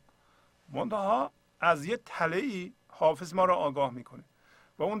 حالا منتها از یه تله‌ای حافظ ما را آگاه میکنه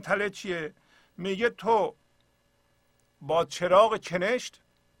و اون تله چیه؟ میگه تو با چراغ کنشت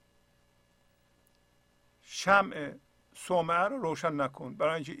شمع صومعه رو روشن نکن،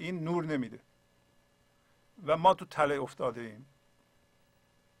 برای اینکه این نور نمیده و ما تو تله افتاده ایم.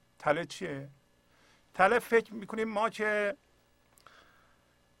 تله چیه؟ تله فکر میکنیم ما که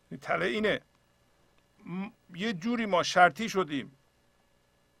تله اینه، یه جوری ما شرطی شدیم،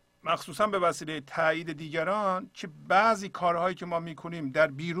 مخصوصا به وسیله تایید دیگران، که بعضی کارهایی که ما میکنیم در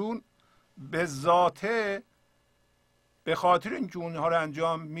بیرون به ذاته، به خاطر اینکه اونها رو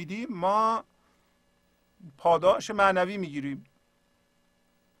انجام میدیم ما پاداش معنوی میگیریم.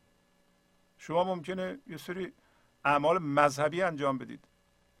 شما ممکنه یه سری اعمال مذهبی انجام بدید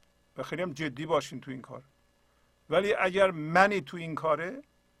و خیلی هم جدی باشین تو این کار، ولی اگر منی تو این کاره،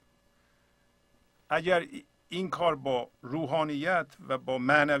 اگر این کار با روحانیت و با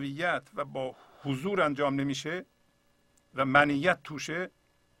معنویت و با حضور انجام نمیشه و منیت توشه،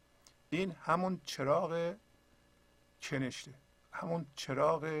 این همون چراغ کنشته، همون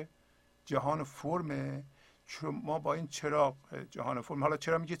چراغ جهان فرمه. ما با این چراغ جهان فرم، حالا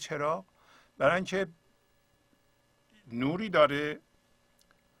چرا میگه چراغ؟ برای اینکه نوری داره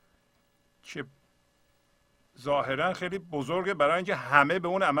که ظاهرا خیلی بزرگه، برای اینکه همه به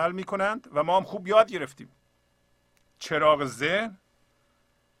اون عمل میکنند و ما هم خوب یاد گرفتیم. چراغ ذهن،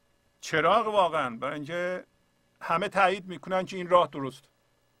 چراغ واقعا، برای اینکه همه تایید میکنن که این راه درست،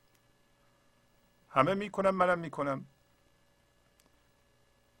 همه میکنن، منم میکنم،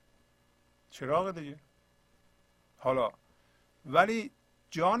 چراغ دیگه. حالا ولی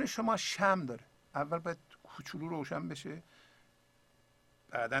جان شما شمع داره، اول باید کوچولو روشن بشه،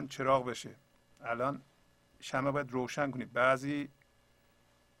 بعدن چراغ بشه. الان شمع باید روشن کنید. بعضی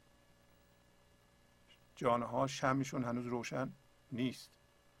جانها شمعشون هنوز روشن نیست،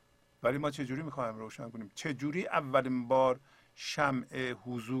 ولی ما چجوری میخوایم روشن کنیم؟ چجوری اولین بار شمع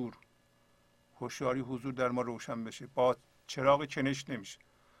حضور، هوشیاری حضور در ما روشن بشه؟ با چراغ کنشت نمیشه،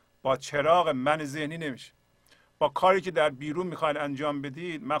 با چراغ من ذهنی نمیشه، با کاری که در بیرون میخواین انجام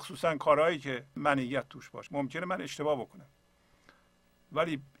بدید، مخصوصا کارهایی که منیت توش باشه. ممکنه من اشتباه بکنم،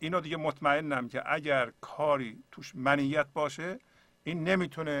 ولی اینو دیگه مطمئنم که اگر کاری توش منیت باشه، این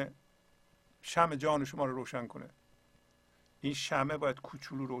نمیتونه شمع جان شما رو روشن کنه. این شمع باید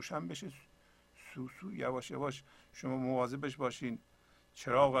کوچولو روشن بشه، سوسو، یواش یواش. شما مواظبش باشین.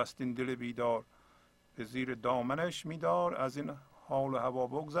 چراغ است این دل بیدار، به زیر دامنش میدار، از این حال و هوا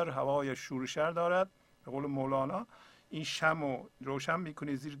بگذر، هوای شور شر دارد. به قول مولانا این شمع رو روشن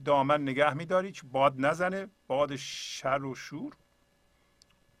میکنی، زیر دامن نگه میداری که باد نزنه، باد شر و شور.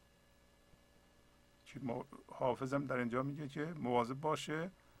 حافظم در اینجا میگه که مواظب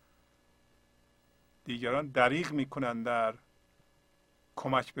باشه، دیگران دریغ میکنن در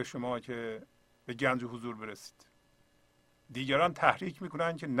کمک به شما که به گنج حضور برسید، دیگران تحریک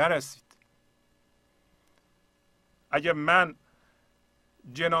میکنن که نرسید. اگه من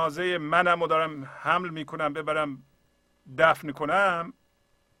جنازه منم رو دارم حمل میکنم ببرم دفن کنم،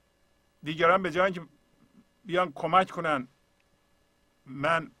 دیگران به جای اینکه بیان کمک کنن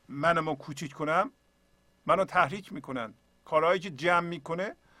منم رو کوچیک کنم، منو تحریک میکنن، کارهایی که جمع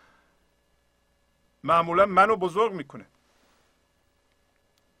میکنه معمولا منو بزرگ میکنه.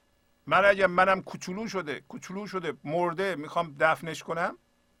 من اگر منم کوچولو شده مرده میخوام دفنش کنم،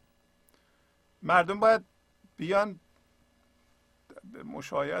 مردم باید بیان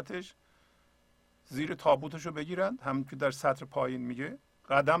مشایعتش زیر تابوتش رو بگیرند، همون که در سطر پایین میگه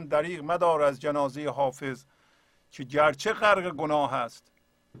قدم دریغ مدار از جنازه حافظ که گرچه غرق گناه است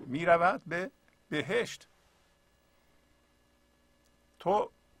میرود به بهشت.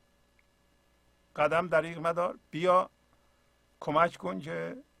 تو قدم دریغ مدار، بیا کمک کن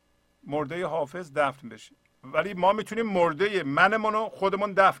که مرده حافظ دفن بشه. ولی ما میتونیم مرده منمون رو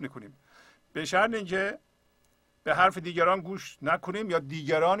خودمون دفن کنیم، به شرط اینکه به حرف دیگران گوش نکنیم یا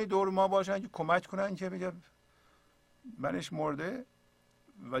دیگرانی دور ما باشن که کمک کنن که بگه منش مرده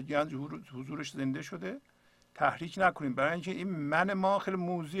و گنج حضورش زنده شده، تحریک نکنیم. برای اینکه این من ما خیلی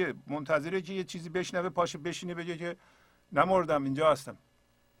موذیه، منتظره که یه چیزی بشنوه پاشه بشینه بگه که نمردم اینجا هستم.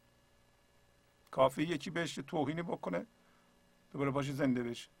 کافی یکی بهش توهینی بکنه دوباره پاشه زنده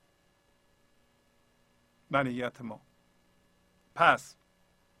بشه. منیت ما. پس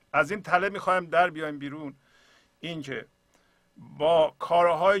از این تله میخوایم در بیایم بیرون، اینکه با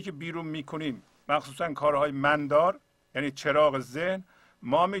کارهایی که بیرون میکنیم، مخصوصا کارهای مندار یعنی چراغ ذهن،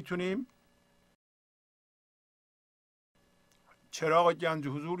 ما میتونیم چراغ گنج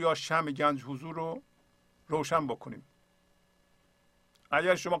حضور یا شمع گنج حضور رو روشن بکنیم.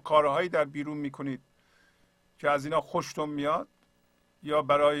 اگر شما کارهایی در بیرون میکنید که از اینا خوشتون میاد یا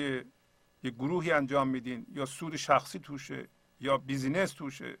برای یه گروهی انجام میدین یا سود شخصی توشه یا بیزینس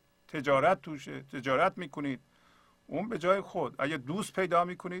توشه، تجارت توشه، تجارت میکنید، اون به جای خود. اگه دوست پیدا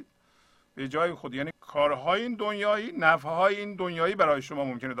میکنید به جای خود، یعنی کارهای این دنیایی، نفعهای این دنیایی برای شما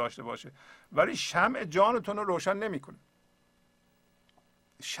ممکنه داشته باشه، ولی شمع جانتون رو روشن نمیکنه.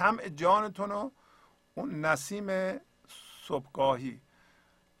 شمع جانتون رو اون نسیم صبحگاهی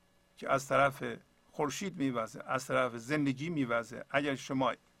که از طرف خورشید میوزه، از طرف زندگی میوزه، اگر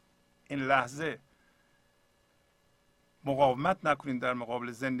شما این لحظه مقاومت نکنین در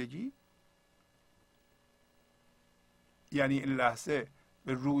مقابل زندگی، یعنی این لحظه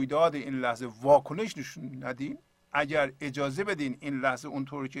به رویداد این لحظه واکنش نشون ندین، اگر اجازه بدین این لحظه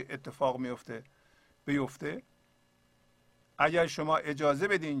اونطوری که اتفاق میفته بیفته، اگر شما اجازه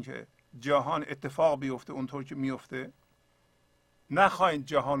بدین که جهان اتفاق بیفته اونطور که میفته، نخواین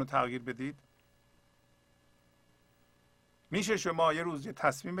جهان رو تغییر بدید، میشه شما یه روز یه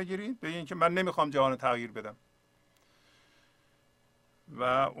تصمیم بگیرید بگین که من نمیخوام جهان رو تغییر بدم، و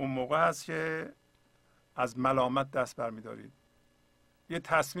اون موقع هست که از ملامت دست برمیدارید. یه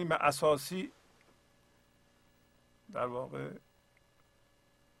تصمیم اساسی در واقع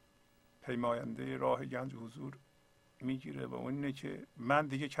پیماینده راه گنج حضور میگیره و اون اینه که من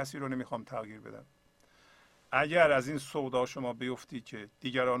دیگه کسی رو نمیخوام تغییر بدم. اگر از این سودا شما بیفتید که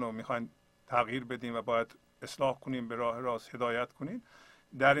دیگران رو میخواین تغییر بدین و باید اصلاح کنین، به راه راست هدایت کنین،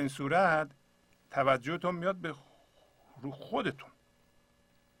 در این صورت توجهتون میاد به رو خودتون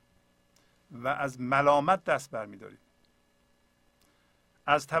و از ملامت دست برمیدارید،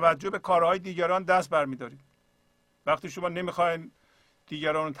 از توجه به کارهای دیگران دست برمیدارید. وقتی شما نمیخواین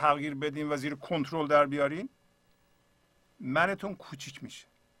دیگران رو تغییر بدین و زیر کنترل در بیارین، منتون کوچیک میشه.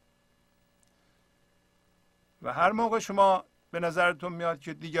 و هر موقع شما به نظرتون میاد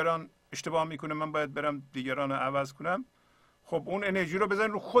که دیگران اشتباه میکنه، من باید برم دیگران رو عوض کنم، خب اون انرژی رو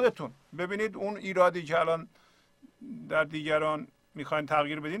بزنید رو خودتون. ببینید اون ایرادی که الان در دیگران میخواین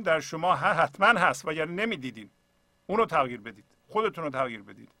تغییر بدین در شما حتما هست، وگرنه نمیدیدین. اون رو تغییر بدید، خودتون رو تغییر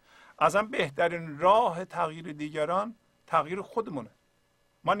بدید. اصلا بهترین راه تغییر دیگران تغییر خودمونه.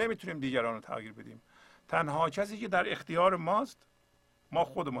 ما نمیتونیم دیگران رو تغییر بدیم. تنها کسی که در اختیار ماست ما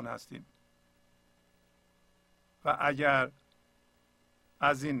خودمون هستیم. و اگر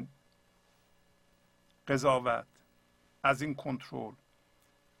از این قضاوت، از این کنترل،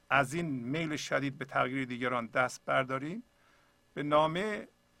 از این میل شدید به تغییر دیگران دست برداریم، به نامه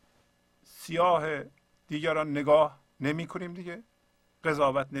سیاه دیگران نگاه نمی کنیم، دیگه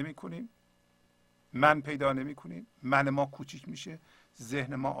قضاوت نمی کنیم، من پیدا نمی کنیم، من ما کوچیک میشه،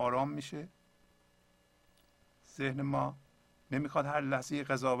 ذهن ما آرام میشه، ذهن ما نمیخواد هر لحظه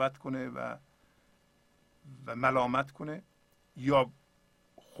قضاوت کنه و ملامت کنه یا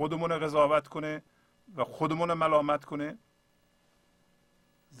خودمون قضاوت کنه و خودمون ملامت کنه.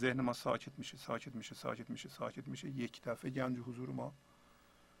 ذهن ما ساکت میشه، ساکت میشه، ساکت میشه، ساکت میشه. یک دفعه گنج حضور ما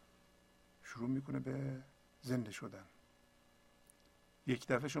شروع میکنه به زنده شدن. یک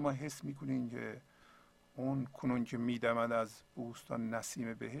دفعه شما حس میکنین که اون کنون که میدمد از بوستان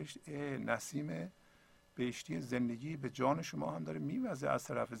نسیم بهشت، نسیم بهشتی زندگی به جان شما هم داره میوزه از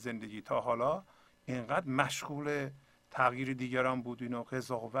طرف زندگی. تا حالا اینقدر مشغول تغییر دیگران بود، اینا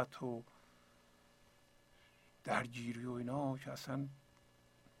قضاوت و درگیری و اینا که اصلا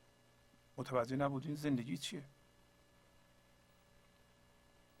متوجه نبودین زندگی چیه.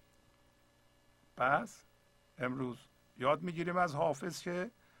 پس امروز یاد میگیریم از حافظ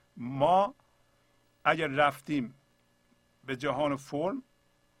که ما اگر رفتیم به جهان فرم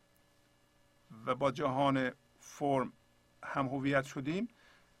و با جهان فرم هم هویت شدیم،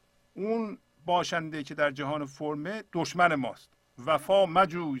 اون باشنده که در جهان فرمه دشمن ماست. وفا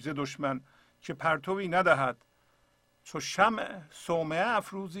مجوی ز دشمن که پرتوی ندهد، چو شمع صومعه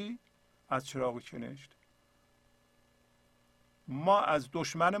افروزی از چراغ کنشت. ما از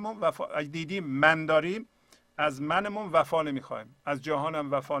دشمنمون وفا، اگه دیدیم من داریم، از منمون وفا نمیخوایم، از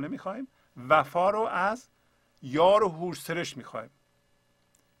جهانم وفا نمیخوایم، وفا رو از یار و حورسرشت میخوایم.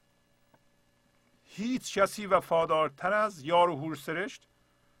 هیچ کسی وفادارتر از یار و حورسرشت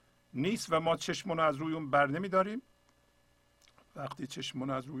نیست و ما چشمون از روی اون بر نمیداریم. وقتی چشمون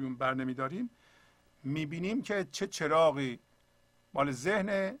از روی اون بر نمیداریم میبینیم که چه چراغی مال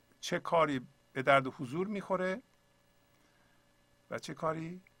ذهن، چه کاری به درد حضور میخوره و چه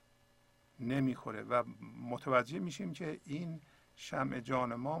کاری نمیخوره و متوجه میشیم که این شمع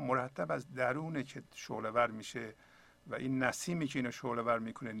جان ما مرتب از درونه که شعله ور میشه و این نسیمی که اینو شعله ور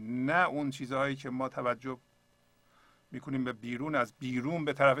میکنه، نه اون چیزهایی که ما توجه میکنیم به بیرون، از بیرون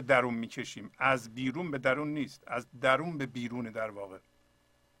به طرف درون میکشیم. از بیرون به درون نیست، از درون به بیرونه در واقع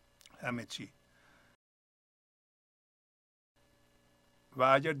همه چی. و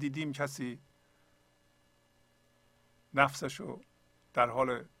اگر دیدیم کسی نفسشو در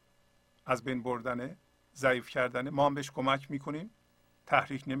حال از بین بردنه، ضعیف کردنه، ما هم بهش کمک میکنیم،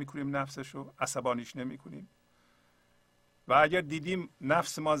 تحریک نمیکنیم نفسشو، عصبانیش نمیکنیم. و اگر دیدیم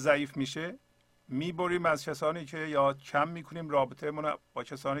نفس ما ضعیف میشه، میبریم از کسانی که، یا کم میکنیم رابطه ما با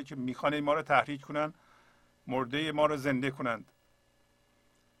کسانی که میخوان ما رو تحریک کنن، مرده ما رو زنده کنند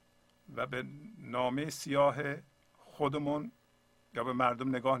و به نامه سیاه خودمون یا به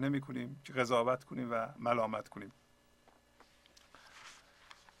مردم نگاه نمی کنیم که قضاوت کنیم و ملامت کنیم.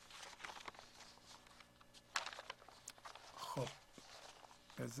 خب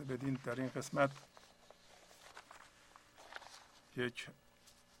اجازه بدین در این قسمت یک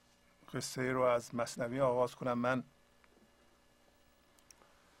قصه رو از مثنوی آغاز کنم. من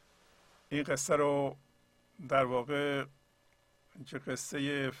این قصه رو در واقع که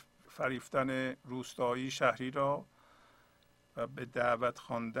قصه فریفتن روستایی شهری را و به دعوت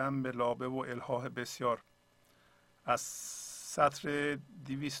خواندن به لابه و الحاح بسیار، از سطر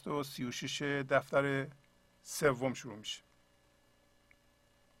 236 دفتر سوم شروع میشه.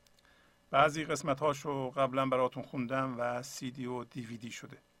 بعضی قسمت هاشو قبلا براتون خوندم و CD و DVD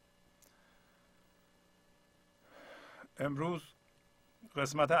شده. امروز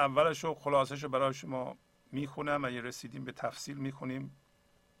قسمت اولش رو خلاصش رو برای شما میخونم. اگه رسیدیم به تفصیل میخونیم،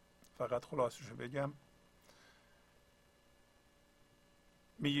 فقط خلاصش رو بگم.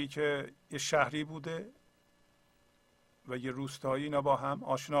 میگه که یه شهری بوده و یه روستایی، اینا با هم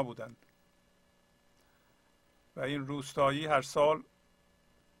آشنا بودند و این روستایی هر سال،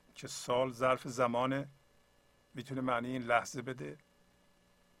 که سال ظرف زمانه میتونه معنی این لحظه بده،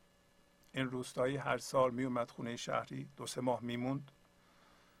 این روستایی هر سال میومد خونه شهری، 2-3 ماه میموند،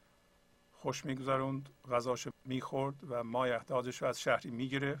 خوش میگذروند، غذاشو میخورد و مای احتیاجش رو از شهری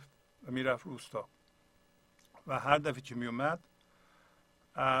میگرفت و میرفت روستا. و هر دفعه که میومد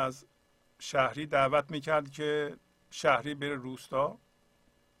از شهری دعوت میکرد که شهری بره روستا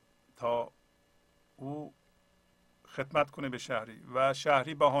تا او خدمت کنه به شهری و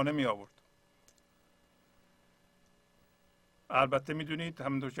شهری بهانه می آورد. البته میدونید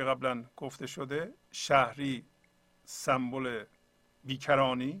همونطور که قبلا گفته شده، شهری سمبل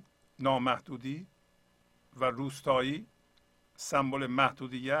بیکرانی، نامحدودی و روستایی سمبل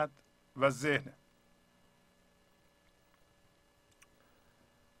محدودیت و ذهن.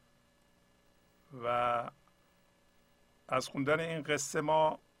 و از خوندن این قصه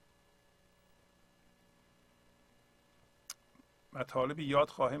ما مطالبی یاد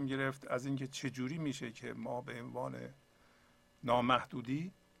خواهیم گرفت از اینکه چجوری میشه که ما به عنوان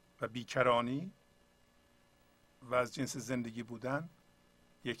نامحدودی و بیکرانی و از جنس زندگی بودن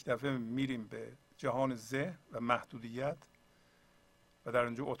یک دفعه میریم به جهان ذهن و محدودیت و در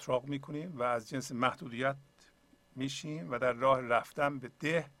اونجا اتراق میکنیم و از جنس محدودیت میشیم و در راه رفتن به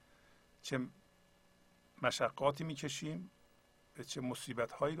ده چه مشقاتی میکشیم، به چه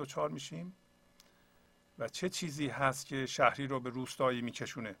مصیبت هایی دچار میشیم و چه چیزی هست که شهری رو به روستایی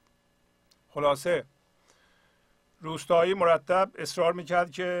میکشونه. خلاصه روستایی مرتب اصرار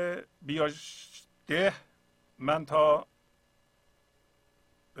میکرد که بیا ده، من تا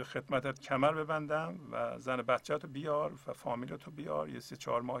به خدمتت کمر ببندم و زن بچه‌تو بیار و فامیلتو بیار، یه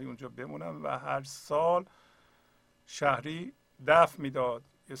 3-4 ماهی اونجا بمونم. و هر سال شهری دفع میداد.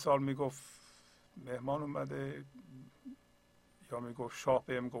 یه سال میگفت مهمان اومده، یا میگفت شاه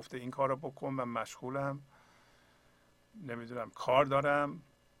بهم گفته این کارو بکن، من مشغولم، نمیدونم کار دارم.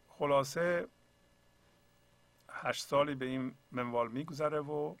 خلاصه 8 سالی به این منوال میگذره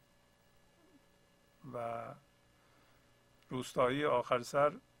و روستایی آخر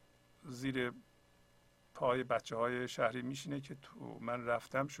سر زیر پای بچه های شهری میشینه که تو من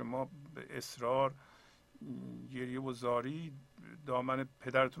رفتم، شما به اصرار گریه و زاری دامن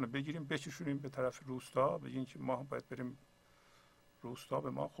پدرتون رو بگیریم بچشونیم به طرف روستا، بگین که ما باید بریم روستا، به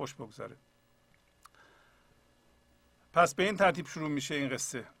ما خوش بگذره. پس به این ترتیب شروع میشه این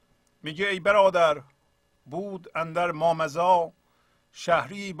قصه. میگه ای برادر بود اندر مامضی،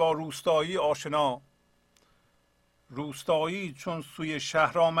 شهری با روستایی آشنا. روستایی چون سوی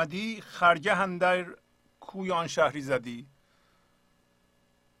شهر آمدی، خرگه اندر کوی آن شهری زدی.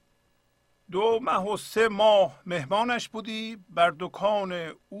 2 ماه و 3 ماه مهمانش بودی، بر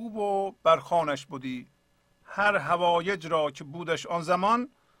دکان او و بر خانش بودی. هر حوایج را که بودش آن زمان،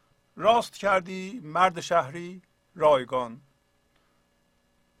 راست کردی مرد شهری رایگان.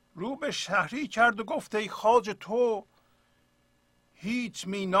 رو به شهری کرد و گفت ای خواجه تو، هیچ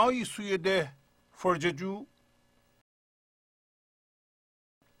مینایی سوی ده فرجه جو.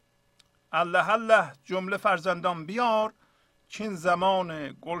 الله الله جمله فرزندان بیار، کین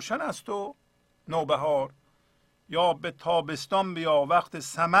زمان گلشن است و نوبهار. یا به تابستان بیا وقت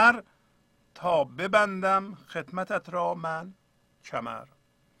ثمر، تا ببندم خدمتت را من کمر.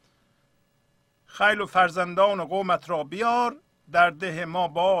 خیل و فرزندان و قومت را بیار، در ده ما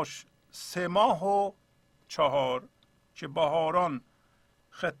باش 3 ماه و 4. که بهاران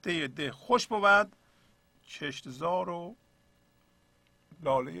خطه ده خوش بود، کشتزار و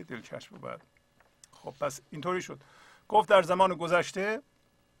لاله دلکش بود. خب پس اینطوری شد. گفت در زمان گذشته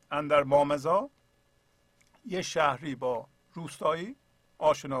اندر مامضی یه شهری با روستایی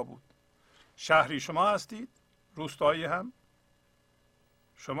آشنا بود. شهری شما هستید، روستایی هم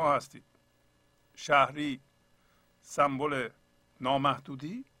شما هستید. شهری سمبل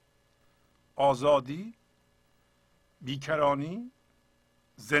نامحدودی، آزادی، بیکرانی،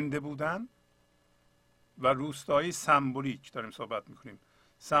 زنده بودن، و روستایی سمبولیک داریم صحبت میکنیم،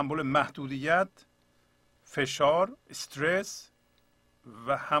 سمبل محدودیت، فشار، استرس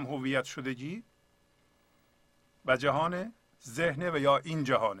و هم هویت شدگی و جهان ذهن و یا این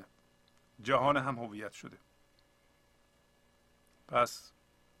جهان هم هویت شده. پس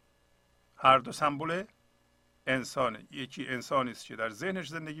هر دو سمبل انسانه. یکی انسانی است که در ذهنش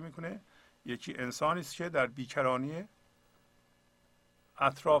زندگی میکنه، یکی انسانی است که در بیکرانی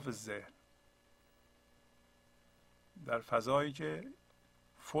اطراف ذهن، در فضایی که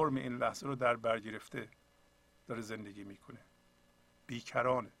فرم این لحظه رو در بر گرفته داره زندگی میکنه.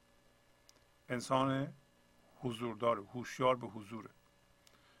 بیکرانه، انسان حضورداره، هوشیار به حضوره.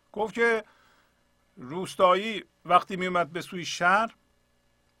 گفت که روستایی وقتی میومد به سوی شهر،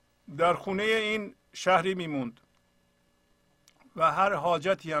 در خونه این شهری میموند و هر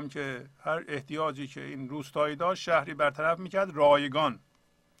حاجتی هم که، هر احتیاجی که این روستایی داشت شهری برطرف میکرد رایگان.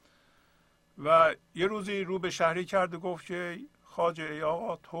 و یه روزی رو به شهری کرد و گفت که خواجه ای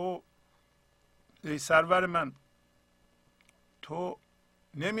آقا، تو ای سرور من، تو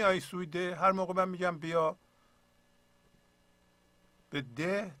نمیایی سوی ده؟ هر موقع من میگم بیا به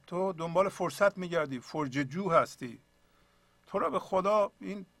ده تو دنبال فرصت میگردی، فرجه جو هستی. تو را به خدا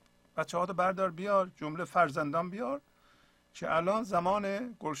این بچه ها رو بردار بیار، جمله فرزندان بیار که الان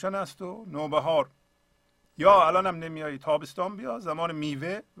زمان گلشن است و نوبهار. یا الان هم نمیایی تابستان بیا، زمان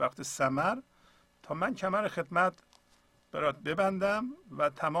میوه، وقت ثمر، تا من کمر خدمت برات ببندم و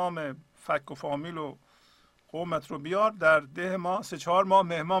تمام فک و فامیل و قومت رو بیار، در ده ما 3-4 ماه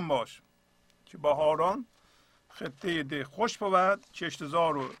مهمان باش که بهاران خطه ده خوش بود،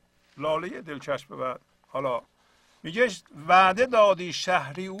 کشتزار و لاله دلکش بود. حالا میگه وعده دادی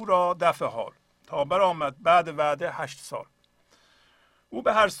شهری او را دفع حال، تا برآمد بعد وعده 8 سال. او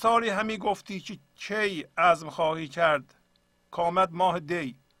به هر سالی همی گفتی که کی عزم خواهی کرد، کامد ماه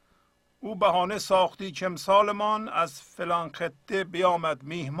دی. او بهانه ساختی که امسالمان، از فلان خطه بیامد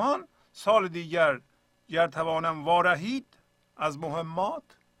میهمان. سال دیگر گر توانم وارهید، از مهمات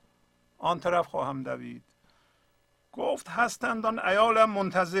آن طرف خواهم دوید. گفت هستند آن عیالم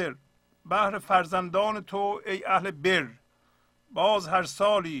منتظر، بهر فرزندان تو ای اهل بر. باز هر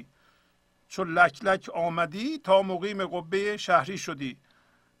سالی چو لک لک آمدی، تا مقیم قبه شهری شدی.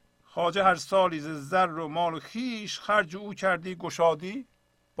 خواجه هر سالی ز زر و مال خویش، خرج او کردی گشادی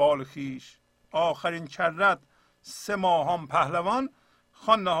بال خویش. آخرین کرت 3 ماهان پهلوان،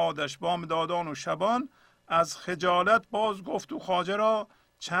 خوان نهادش بامدادان و شبان. از خجالت باز گفت و خواجه را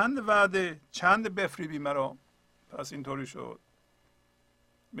چند وعده چند بفریبی مرا. پس اینطوری شد.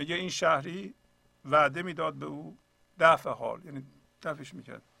 میگه این شهری وعده میداد به او دفع حال، یعنی دفعش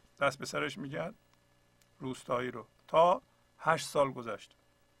میکرد، دست به سرش میکرد روستایی رو. تا 8 سال گذشت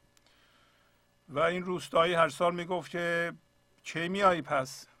و این روستایی هر سال میگفت که کی میایی؟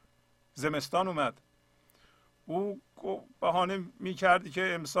 پس زمستان اومد. او بهانه میکردی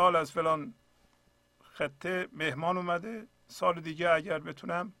که امسال از فلان خطه مهمان اومده، سال دیگه اگر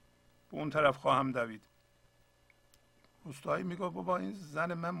بتونم به اون طرف خواهم دوید. روستایی میگفت بابا این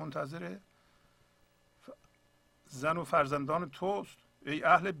زن من منتظر زن و فرزندان توست، ای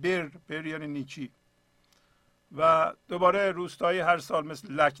اهل بر یعنی نیکی. و دوباره روستایی هر سال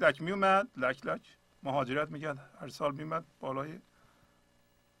مثل لک لک می اومد، لک لک مهاجرت میکرد، هر سال می اومد بالای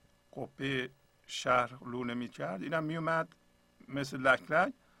قبه شهر لونه میکرد، اینم می اومد مثل لک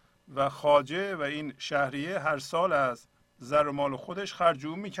لک. و خواجه و این شهریه هر سال از زر و مال خودش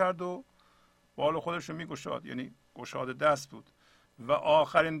خرجون میکرد و بال خودش رو میگشاد، یعنی گشاده دست بود. و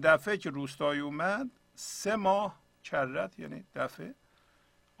آخرین دفعه که روستایی اومد 3 ماه کرت، یعنی دفعه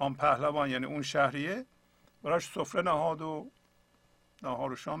آن پهلوان یعنی اون شهریه براش سفره نهاد و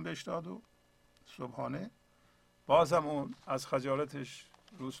نهار و شام بهش داد و صبحانه. بازم اون از خجالتش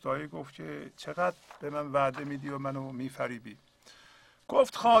روستایی گفت که چقدر به من وعده میدی و منو میفریبی.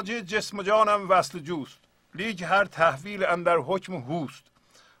 گفت خواجه جسم و جانم وصل جوست، لیک هر تحویل اندر حکم هوست.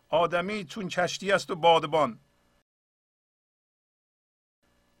 آدمی چون کشتی است و بادبان،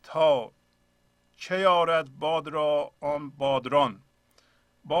 تا چه یارد باد را آن بادران.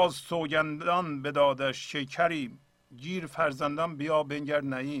 باز سوگندان بدادش که کریم، گیر فرزندان بیا بنگر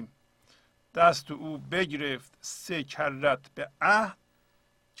نعیم. دست او بگرفت 3 کرت به عهد،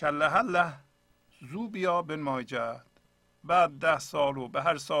 کله الله زو بیا بنمای جهد. بعد 10 سال و به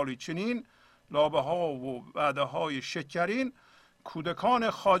هر سالی چنین، لابه ها و وعده های شکرین. کودکان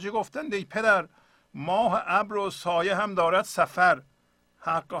خواجه گفتند ای پدر، ماه ابر و سایه هم دارد سفر.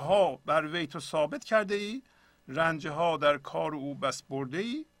 حقها بر وی تو ثابت کرده ای، رنجه ها در کار او بس برده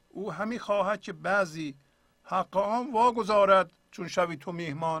ای. او همی خواهد که بعضی حق آن واگذارد، چون شوی تو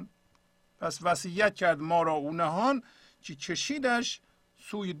میهمان. پس وصیت کرد ما را او نهان، که کشیدش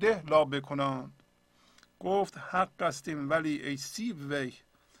سوی ده لابه کنان. گفت حق استیم ولی ای سیب وی،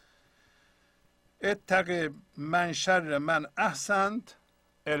 اتق من شر من احسنت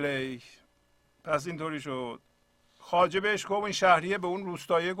الیه. پس اینطوری شد. خواجه بهش گفت، این شهریه به اون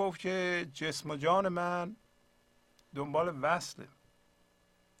روستاییه گفت که جسم و جان من دنبال وصله،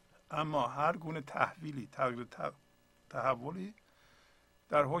 اما هر گونه تحویلی تغییر تحولی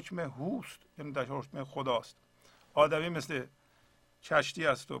در حکم هوست، یعنی در حکم خداست. آدمی مثل کشتی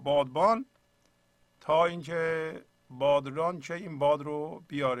است و بادبان، تا اینکه بادران که این باد رو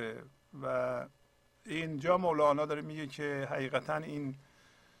بیاره. و اینجا مولانا داره میگه که حقیقتا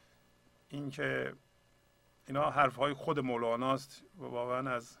این که اینا حرفهای خود مولاناست و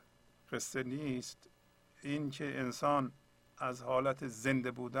واقعا از قصه نیست. این که انسان از حالت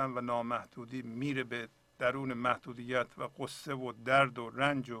زنده بودن و نامحدودی میره به درون محدودیت و قصه و درد و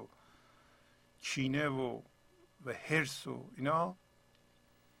رنج و کینه و حرص و اینا،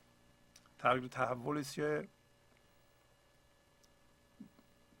 تغییر تحولی است که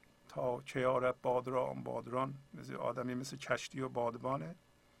تا که یارد باد را آن بادران، مثل آدمی مثل کشتی و بادبانه.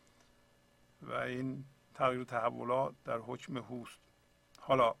 و این تغییر تحولات در حکم هوست.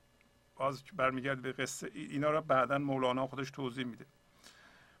 حالا باز برمیگرد به قصه، اینا را بعدا مولانا خودش توضیح میده.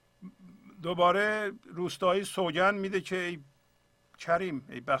 دوباره روستایی سوگند میده که ای کریم،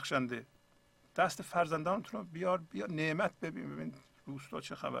 ای بخشنده، دست فرزندانتون رو بیار نعمت ببین روستا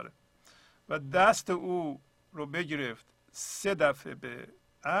چه خبره. و دست او رو بگرفت 3 دفعه به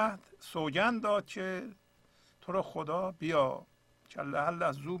عهد، سوگند داد که تو رو خدا بیا، کله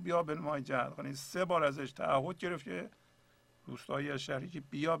الله زو بیا به مای جهد. یعنی 3 بار ازش تعهد گرفت که روستایی از شهری که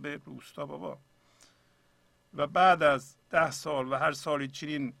بیا به روستا بابا. و بعد از 10 سال و هر سالی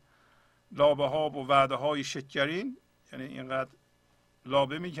چنین لابه ها و وعده های شکرین، یعنی اینقدر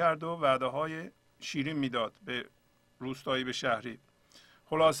لابه میکرد و وعده های شیرین میداد به روستایی، به شهری.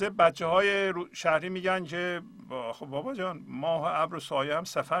 خلاصه بچه های شهری میگن که خب بابا جان، ماه ابر و سایه هم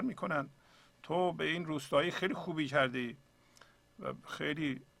سفر میکنن، تو به این روستایی خیلی خوبی کردی و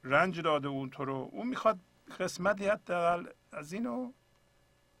خیلی رنج داده اون تو رو، اون میخواد قسمتی حداقل از اینو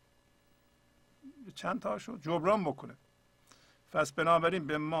چند تاشو جبران بکنه. پس بنابراین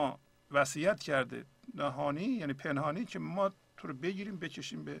به ما وصیت کرده نهانی یعنی پنهانی که ما تو رو بگیریم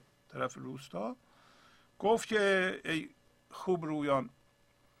بکشیم به طرف روستا. گفت که ای خوب رویان،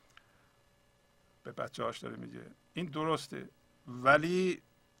 به بچه هاش داره میگه این درسته، ولی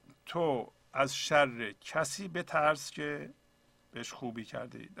تو از شر کسی بترس که بهش خوبی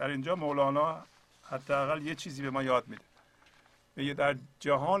کردی. در اینجا مولانا حداقل یه چیزی به ما یاد میده، میگه در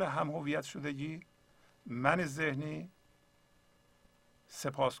جهان هم هویت شدگی من ذهنی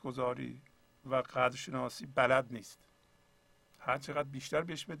سپاسگزاری و قدرشناسی بلد نیست. هر چقدر بیشتر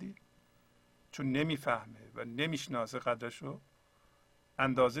بهش بدی، چون نمیفهمه و نمیشناسه قدرشو،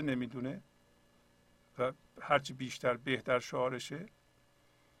 اندازه نمیدونه و هرچی بیشتر بهتر شعارشه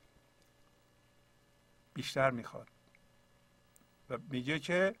بیشتر میخواد. و میگه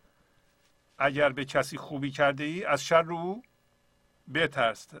که اگر به کسی خوبی کرده ای از شر او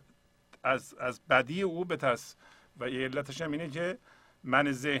بترس، از بدی او بترس. و یه علتش هم اینه که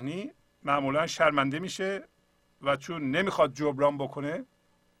من ذهنی معمولا شرمنده میشه و چون نمیخواد جبران بکنه،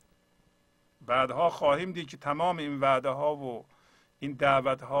 بعدها خواهیم دید که تمام این وعده ها و این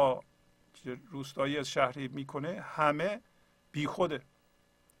دعوت ها که روستایی از شهری میکنه همه بیخوده،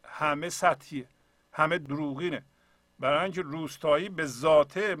 همه سطحیه، همه دروغینه. برای اینکه روستایی به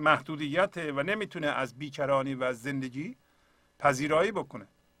ذاته محدودیته و نمیتونه از بیکرانی و از زندگی پذیرایی بکنه.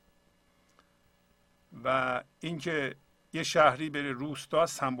 و اینکه یه شهری بره روستا،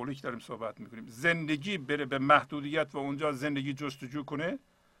 سمبولیک داریم صحبت میکنیم، زندگی بره به محدودیت و اونجا زندگی جستجو کنه،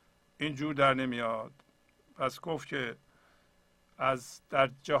 اینجور در نمیاد. پس گفت که از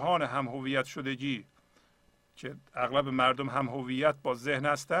در جهان هم هویت شدگی که اغلب مردم هم هویت با ذهن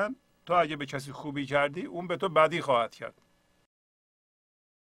هستن، تو اگه به کسی خوبی کردی اون به تو بدی خواهد کرد.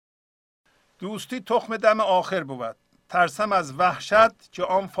 دوستی تخم دم آخر بود، ترسم از وحشت که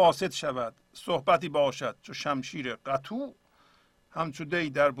آن فاسد شود. صحبتی باشد چو شمشیر قطو، همچو دی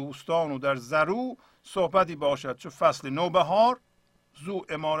در بوستان و در زرو. صحبتی باشد چو فصل نوبهار، زو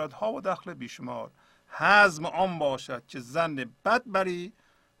امارت ها و دخل بیشمار. حزم آن باشد که زن بد بری،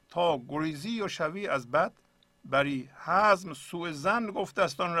 تا گریزی و شوی از بد بری. حزم سوء زن گفت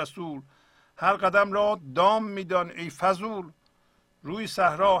است آن رسول، هر قدم را دام میدان ای فضول. روی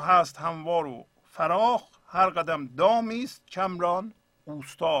صحرا هست هموار و فراخ، هر قدم دامی است کمران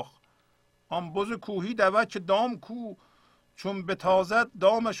اوستاخ. آن بز کوهی دود که دام کو، چون بتازد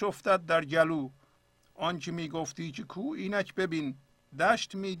دامش افتد در گلو. آنچه میگفتی که کو اینک ببین،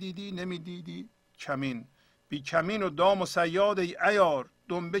 دشت میدیدی نمیدیدی کمین. بی کمین و دام و صیاد ای عیار،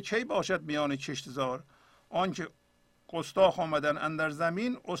 دنبه کی باشد میان کشتزار. آنکه گستاخ آمدن اندر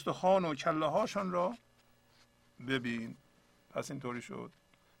زمین، استخوان و کله هاشان را ببین. پس اینطوری شد.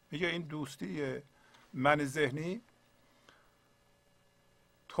 میگه این دوستی من ذهنی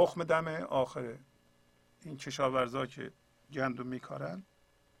تخم دم آخره. این کشاورزا که گندم میکارن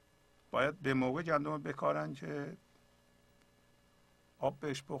باید به موقع گندم بکارن که آب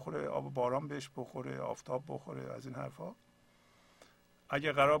بهش بخوره، آب باران بهش بخوره، آفتاب بخوره، از این حرفا.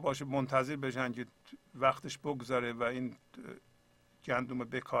 اگه قرار باشه منتظر بشن که وقتش بگذره و این گندم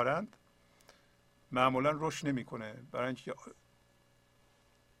بکارند، معمولا رشد نمیکنه، برای اینکه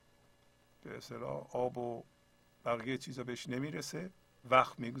به اصطلاح آب و بقیه چیزا بهش نمیرسه،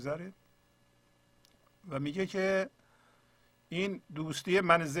 وقت میگذره. و میگه که این دوستی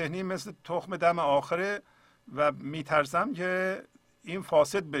من ذهنی مثل تخم دم آخره و میترسم که این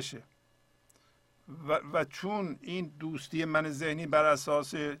فاسد بشه. و چون این دوستی من ذهنی بر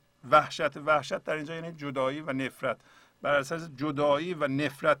اساس وحشت در اینجا یعنی جدایی و نفرت، بر اساس جدایی و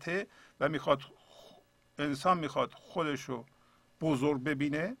نفرته و میخواد انسان میخواد خودشو بزرگ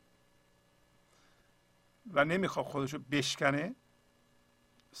ببینه و نمیخواد خودشو بشکنه،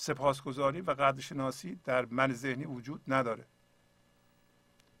 سپاسگزاری و قدرشناسی در من ذهنی وجود نداره.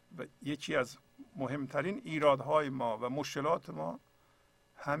 و یکی از مهمترین ایرادهای ما و مشکلات ما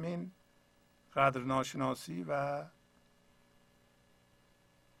همین قدرناشناسی و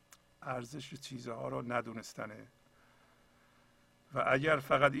ارزش چیزها رو ندونستنه. و اگر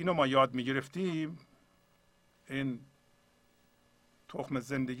فقط اینو ما یاد میگرفتیم، این تخم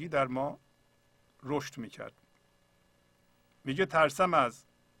زندگی در ما رشد میکرد. میگه ترسم از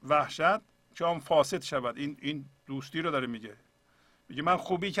وحشت که آن فاسد شود. این دوستی رو داره میگه. میگه من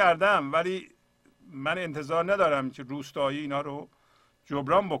خوبی کردم ولی من انتظار ندارم که روستایی اینا رو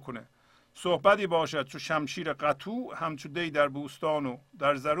جبران بکنه. صحبتی باشد چو شمشیر قطو، همچو دی در بوستان و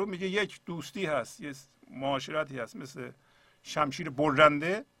در زرو. میگه یک دوستی هست، یه معاشرتی هست مثل شمشیر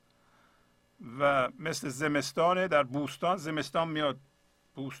برنده و مثل زمستان در بوستان. زمستان میاد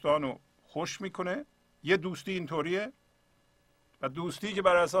بوستان رو خوش میکنه. یه دوستی اینطوریه و دوستی که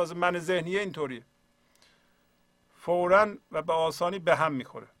بر اساس من ذهنیه اینطوریه، فوراً و به آسانی به هم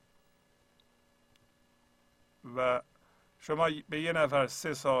میخوره. و شما به یه نفر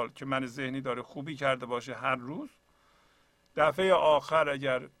 3 سال که من ذهنی داره خوبی کرده باشه هر روز، دفعه آخر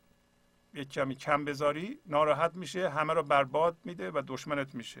اگر یک کمی کم بذاری ناراحت میشه، همه رو برباد میده و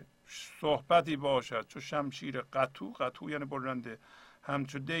دشمنت میشه. صحبتی باشد چو شمشیر قطو یعنی برنده،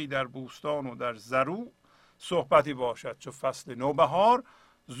 همچو دی در بوستان و در زرو. صحبتی باشد چو فصل نوبهار،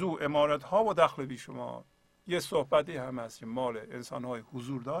 زو عمارت ها و دخل بیشمار. یه صحبتی هم هست که مال انسان های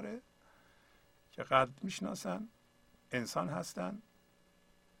حضور داره که قدر میشناسن، انسان هستن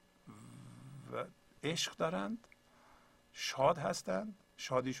و عشق دارند، شاد هستند،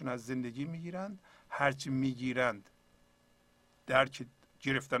 شادیشون از زندگی میگیرند، هرچی میگیرند درک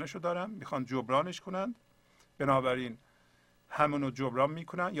گرفتنشو دارن، میخوان جبرانش کنند، بنابراین همونو جبران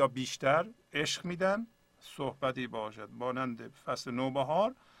میکنن یا بیشتر عشق میدن. صحبتی باشد مانند فصل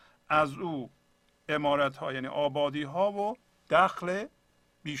نوبهار، از او عمارت ها یعنی آبادی ها و دخل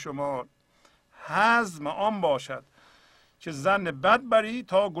بیشمار. حزم آن باشد که ظن بد بری،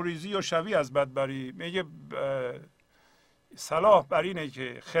 تا گریزی و شوی از بد بری. میگه صلاح بر اینه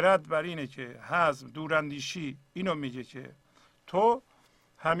که، خرد بر اینه که، حزم دوراندیشی اینو میگه که تو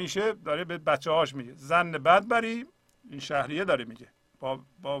همیشه داره به بچه هاش میگه ظن بد بری. این شهریه داره میگه،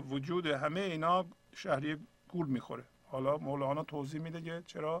 با وجود همه اینا شهریه گول میخوره. حالا مولانا توضیح میده که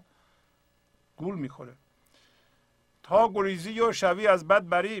چرا گول میخوره. تا گریزی و شوی از بد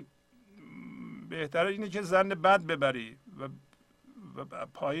بری، بهتره اینه که ظن بد ببری. و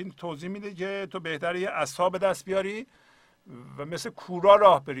پایین توضیح میده که تو بهتره یه عصا به دست بیاری و مثل کورا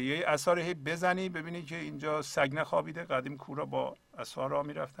راه بری، یه عصا رو بزنی ببینی که اینجا سگ نخوابیده. قدیم کورا با عصا راه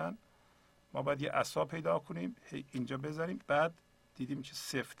میرفتن، ما باید یه عصا پیدا کنیم اینجا بزنیم، بعد دیدیم که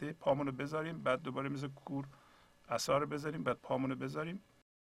سفته پامونو بذاریم، بعد دوباره مثل کور عصا رو بذاریم، بعد پامونو بذاریم.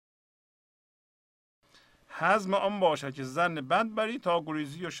 حزم آن باشد که ظن بد بری، تا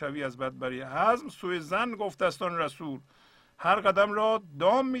گریزی و شوی از بد بری. حزم سوی ظن گفتستان رسول، هر قدم را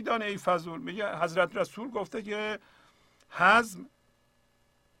دام میدان ای فضول. میگه حضرت رسول گفته که حزم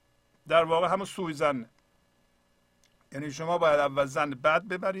در واقع همون سوی ظن، یعنی شما باید اول ظن بد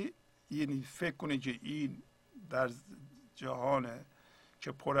ببری، یعنی فکر کنی که این در جهان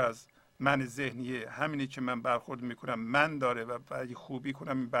که پر از من ذهنیه، همینی که من برخورد میکنم من داره و اگه خوبی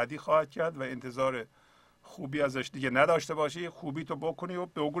کنم این بدی خواهد کرد و انتظار خوبی ازش دیگه نداشته باشی. خوبی تو بکنی و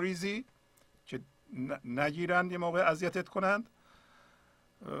بگریزی که نگیرند یه موقع اذیتت کنند.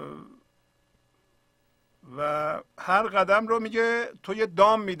 و هر قدم رو میگه تو یه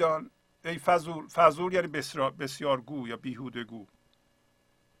دام میدان ای فضول. فضول یعنی بسیارگو یا بیهودگو.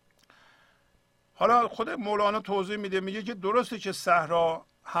 حالا خود مولانا توضیح میده، میگه که درسته که صحرا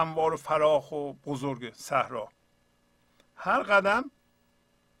هموار و فراخ و بزرگه، صحرا هر قدم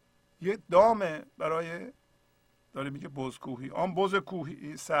یه دامه برای، داره میگه بزکوهی. آن بز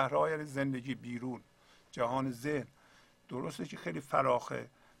کوهی، صحرا یعنی زندگی بیرون، جهان ذهن. درسته که خیلی فراخه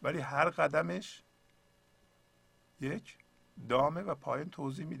ولی هر قدمش یک دامه. و پایین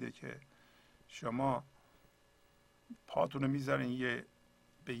توضیح میده که شما پاتونو میذارین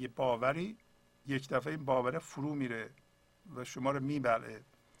به یه باوری، یک دفعه این باوره فرو میره و شما رو میبله.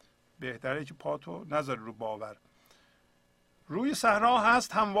 بهتره که پاتو نذاری رو باور. روی صحرا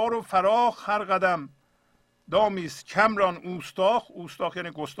هست هموار و فراخ، هر قدم دامیست کمران اوستاخ. اوستاخ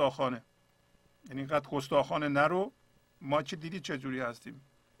یعنی گستاخانه، یعنی اینقدر گستاخانه نرو. ما که دیدی چجوری هستیم،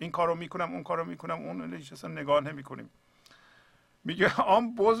 این کارو میکنم اون کارو میکنم، اون اصلا نگاه نمیکنیم. میگه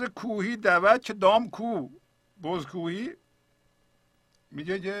آن بز کوهی دود که دام کو. بز کوهی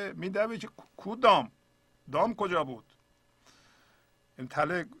میگه که میدوه که کو دام کجا بود؟ این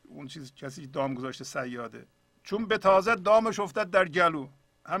تله اون چیز کسی دام گذاشته صیاده. چون به تازه دامش افتد در گلو.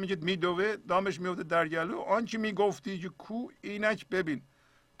 همین که میدوه دامش میفته در گلو. آن که میگفتی که کو اینک ببین.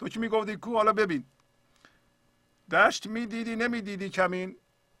 تو که میگفتی کو حالا ببین. دشت میدیدی نمیدیدی کمین.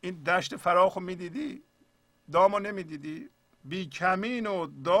 این دشت فراخو میدیدی دامو نمیدیدی. بی کمین و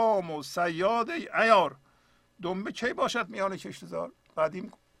دام و صیاد ای عیار. دنبه کی باشد میان کشتزار.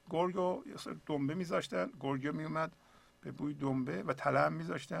 قدیم گرگو یه سر دنبه میذاشتن، گرگو میومد به بوی دنبه و تله هم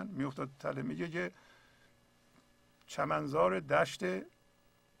میذاشتن، میافتاد تله. میگه که چمنزار دشت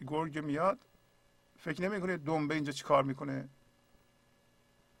گرگ میاد، فکر نمیکنه دنبه اینجا چی کار میکنه.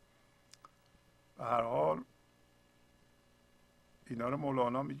 به هر حال اینا رو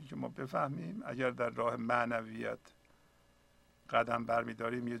مولانا میگه که ما بفهمیم اگر در راه معنویت قدم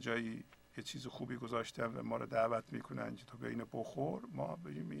برمیداریم، یه جایی یه چیز خوبی گذاشتن و ما رو دعوت میکنن که تو به اینو بخور، ما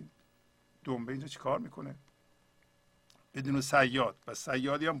بگیم این دنبه اینجا چی کار میکنه بدون صیاد. و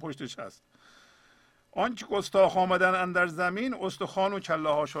صیادی هم پشتش هست. آنچه گستاخ آمدن اندر زمین، استخوان و کله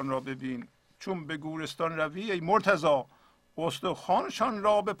هاشان را ببین. چون به گورستان روی ای مرتضی، استخوانشان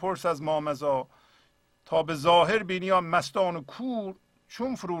را بپرس از مامضی. تا به ظاهر بینی آن مستان و کور،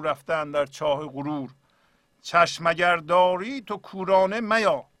 چون فرو رفتن در چاه غرور. چشم اگر داری تو کورانه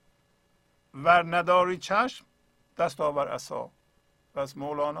میا. ور نداری چشم دست آور عصا. پس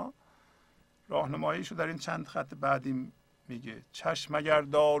مولانا راهنماییشو در این چند خط بعدی میگه. چشم اگر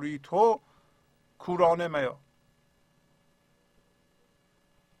داری تو کورانه میا،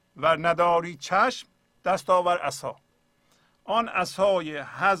 ور نداری چشم دست آور عصا. آن عصای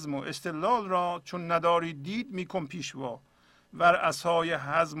حزم و استدلال را چون نداری دید میکن پیشوا. ور عصای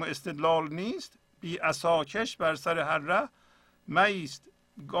حزم و استدلال نیست بی عصاکش بر سر هر ره مایست.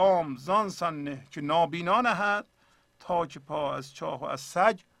 گام زان سان نه که نابینا نهد تا که پا از چاه و از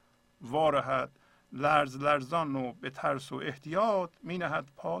سگ وارهد. لرز لرزان و به ترس و احتیاط می نهد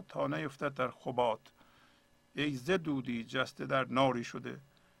پا تا نیفتد در خبات. ای ز دودی جسته در ناری شده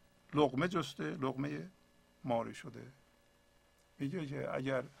لقمه جسته لقمه ماری شده. میگه که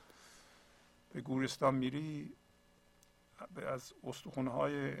اگر به گورستان میری از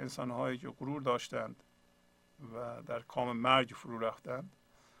استخوان‌های انسان‌هایی که غرور داشتند و در کام مرگ فرو رفتند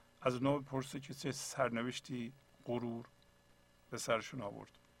از اونها بپرسه که چه سرنوشتی غرور به سرشون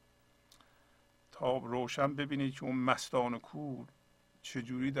آورد تا روشن ببینی که اون مستان کور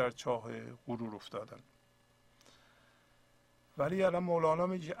چجوری در چاه غرور افتادن. ولی الان مولانا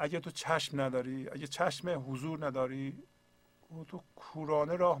میگه اگه تو چشم نداری، اگه چشم حضور نداری، تو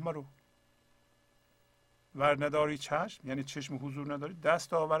کورانه راه مرو. ور نداری چشم یعنی چشم حضور نداری،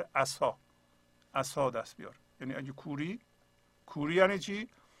 دست آور عصا. عصا دست بیار. یعنی اگه کوری یعنی چی؟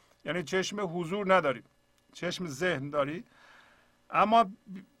 یعنی چشم حضور نداری، چشم ذهن داری، اما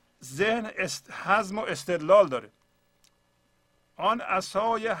ذهن حزم و استدلال داره. آن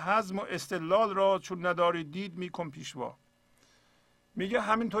عصای حزم و استدلال را چون نداری دید میکن پیشوا. میگه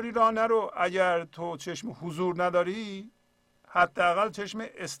همینطوری راه نرو. اگر تو چشم حضور نداری، حداقل چشم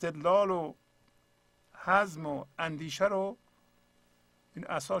استدلال و حزم و اندیشه رو، این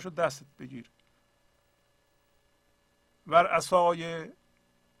عصاشو دستت بگیر. ور عصای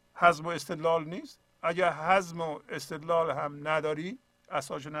حزم و استدلال نیست، اگر حزم و استدلال هم نداری،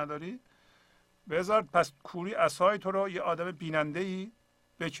 عصاشو نداری، بذار پس کوری عصای تو رو یه آدم بیننده‌ای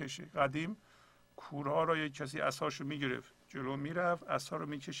بکشه. قدیم کورها رو یک کسی عصاشو میگرفت جلو میرفت، عصا رو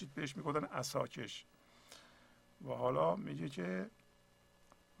میکشید بهش میگفتن عصاکش. و حالا میگه که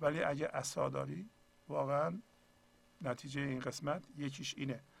ولی اگه عصا داری، واقعا نتیجه این قسمت یکیش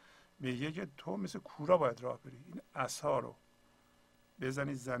اینه، میگه که تو مثل کورا باید راه بری. این عصا رو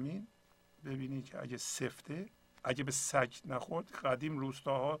بزنی زمین ببینی که اگه سفته، اگه به سگ نخورد. قدیم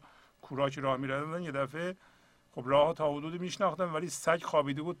روستاها کورا که راه میرفتن یه دفعه خب راه تا حدودی میشناختن ولی سگ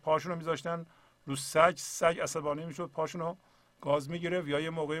خوابیده بود، پاشون رو میذاشتن رو سگ، سگ عصبانی میشد پاشون رو گاز میگرفت یا یه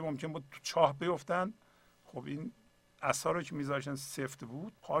موقعی ممکن بود تو چاه بیفتن. خب این عصا رو که میذاشتن سفت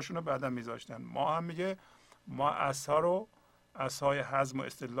بود، پاشون رو بعدا میذاشتن. ما هم میگه ما عصا رو، عصای حزم و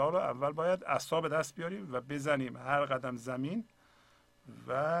استدلال رو اول باید عصا به دست بیاریم و بزنیم هر قدم زمین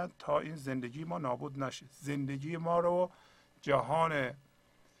و تا این زندگی ما نابود نشه. زندگی ما رو جهان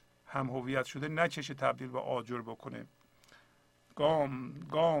هم هویت شده نکشه تبدیل به آجر بکنه. گام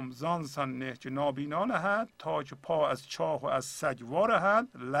گام زان سان نه که نابینا نهد تا که پا از چاه و از سگ وارهد.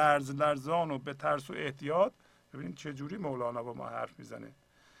 لرز لرزان و به ترس و احتیاط. ببینید چه جوری مولانا با ما حرف میزنه.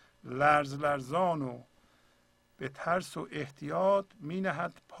 لرز لرزان و به ترس و احتیاط می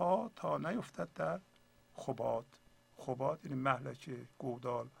نهد پا تا نیفتد در خبات. خبات یعنی مهلکه،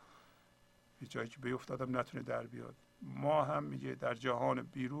 گودال، یه جایی که بیفتادم نتونه در بیاد. ما هم میگه در جهان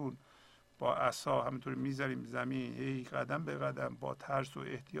بیرون با عصا همینطوری میذاریم زمین، هی قدم به قدم با ترس و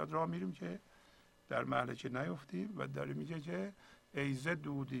احتیاط راه میریم که در مهلکه نیفتیم. و داره میگه که ای ز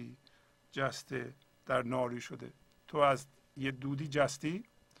دودی جسته در ناری شده. تو از یه دودی جستی،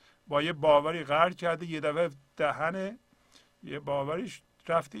 با یه باوری غر کرده، یه دفعه دهن یه باوریش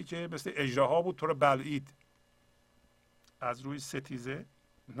رفتی که مثل اژدها بود، تو رو بلعید. از روی ستیزه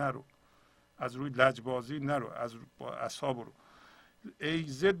نرو، از روی لجبازی نرو، از با عصا برو. ای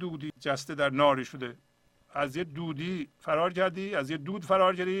ز دودی جسته در ناری شده. از یه دودی فرار کردی، از یه دود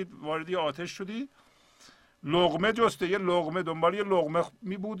فرار کردی، وارد یه آتش شدی. لقمه جسته، یه لقمه دنبال یه لقمه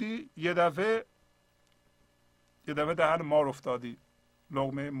می بودی، یه دفعه دهن مار افتادی،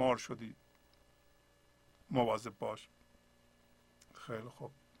 لقمه مار شدی. مواظب باش. خیلی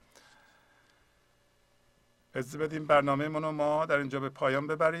خوب، اجازه بدیم برنامه منو ما در اینجا به پایان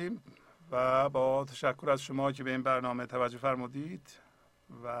ببریم و با تشکر از شما که به این برنامه توجه فرمودید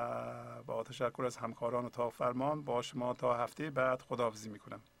و با تشکر از همکاران اتاق فرمان با شما تا هفته بعد خداحافظی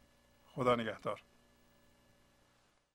میکنم. خدا نگهدار.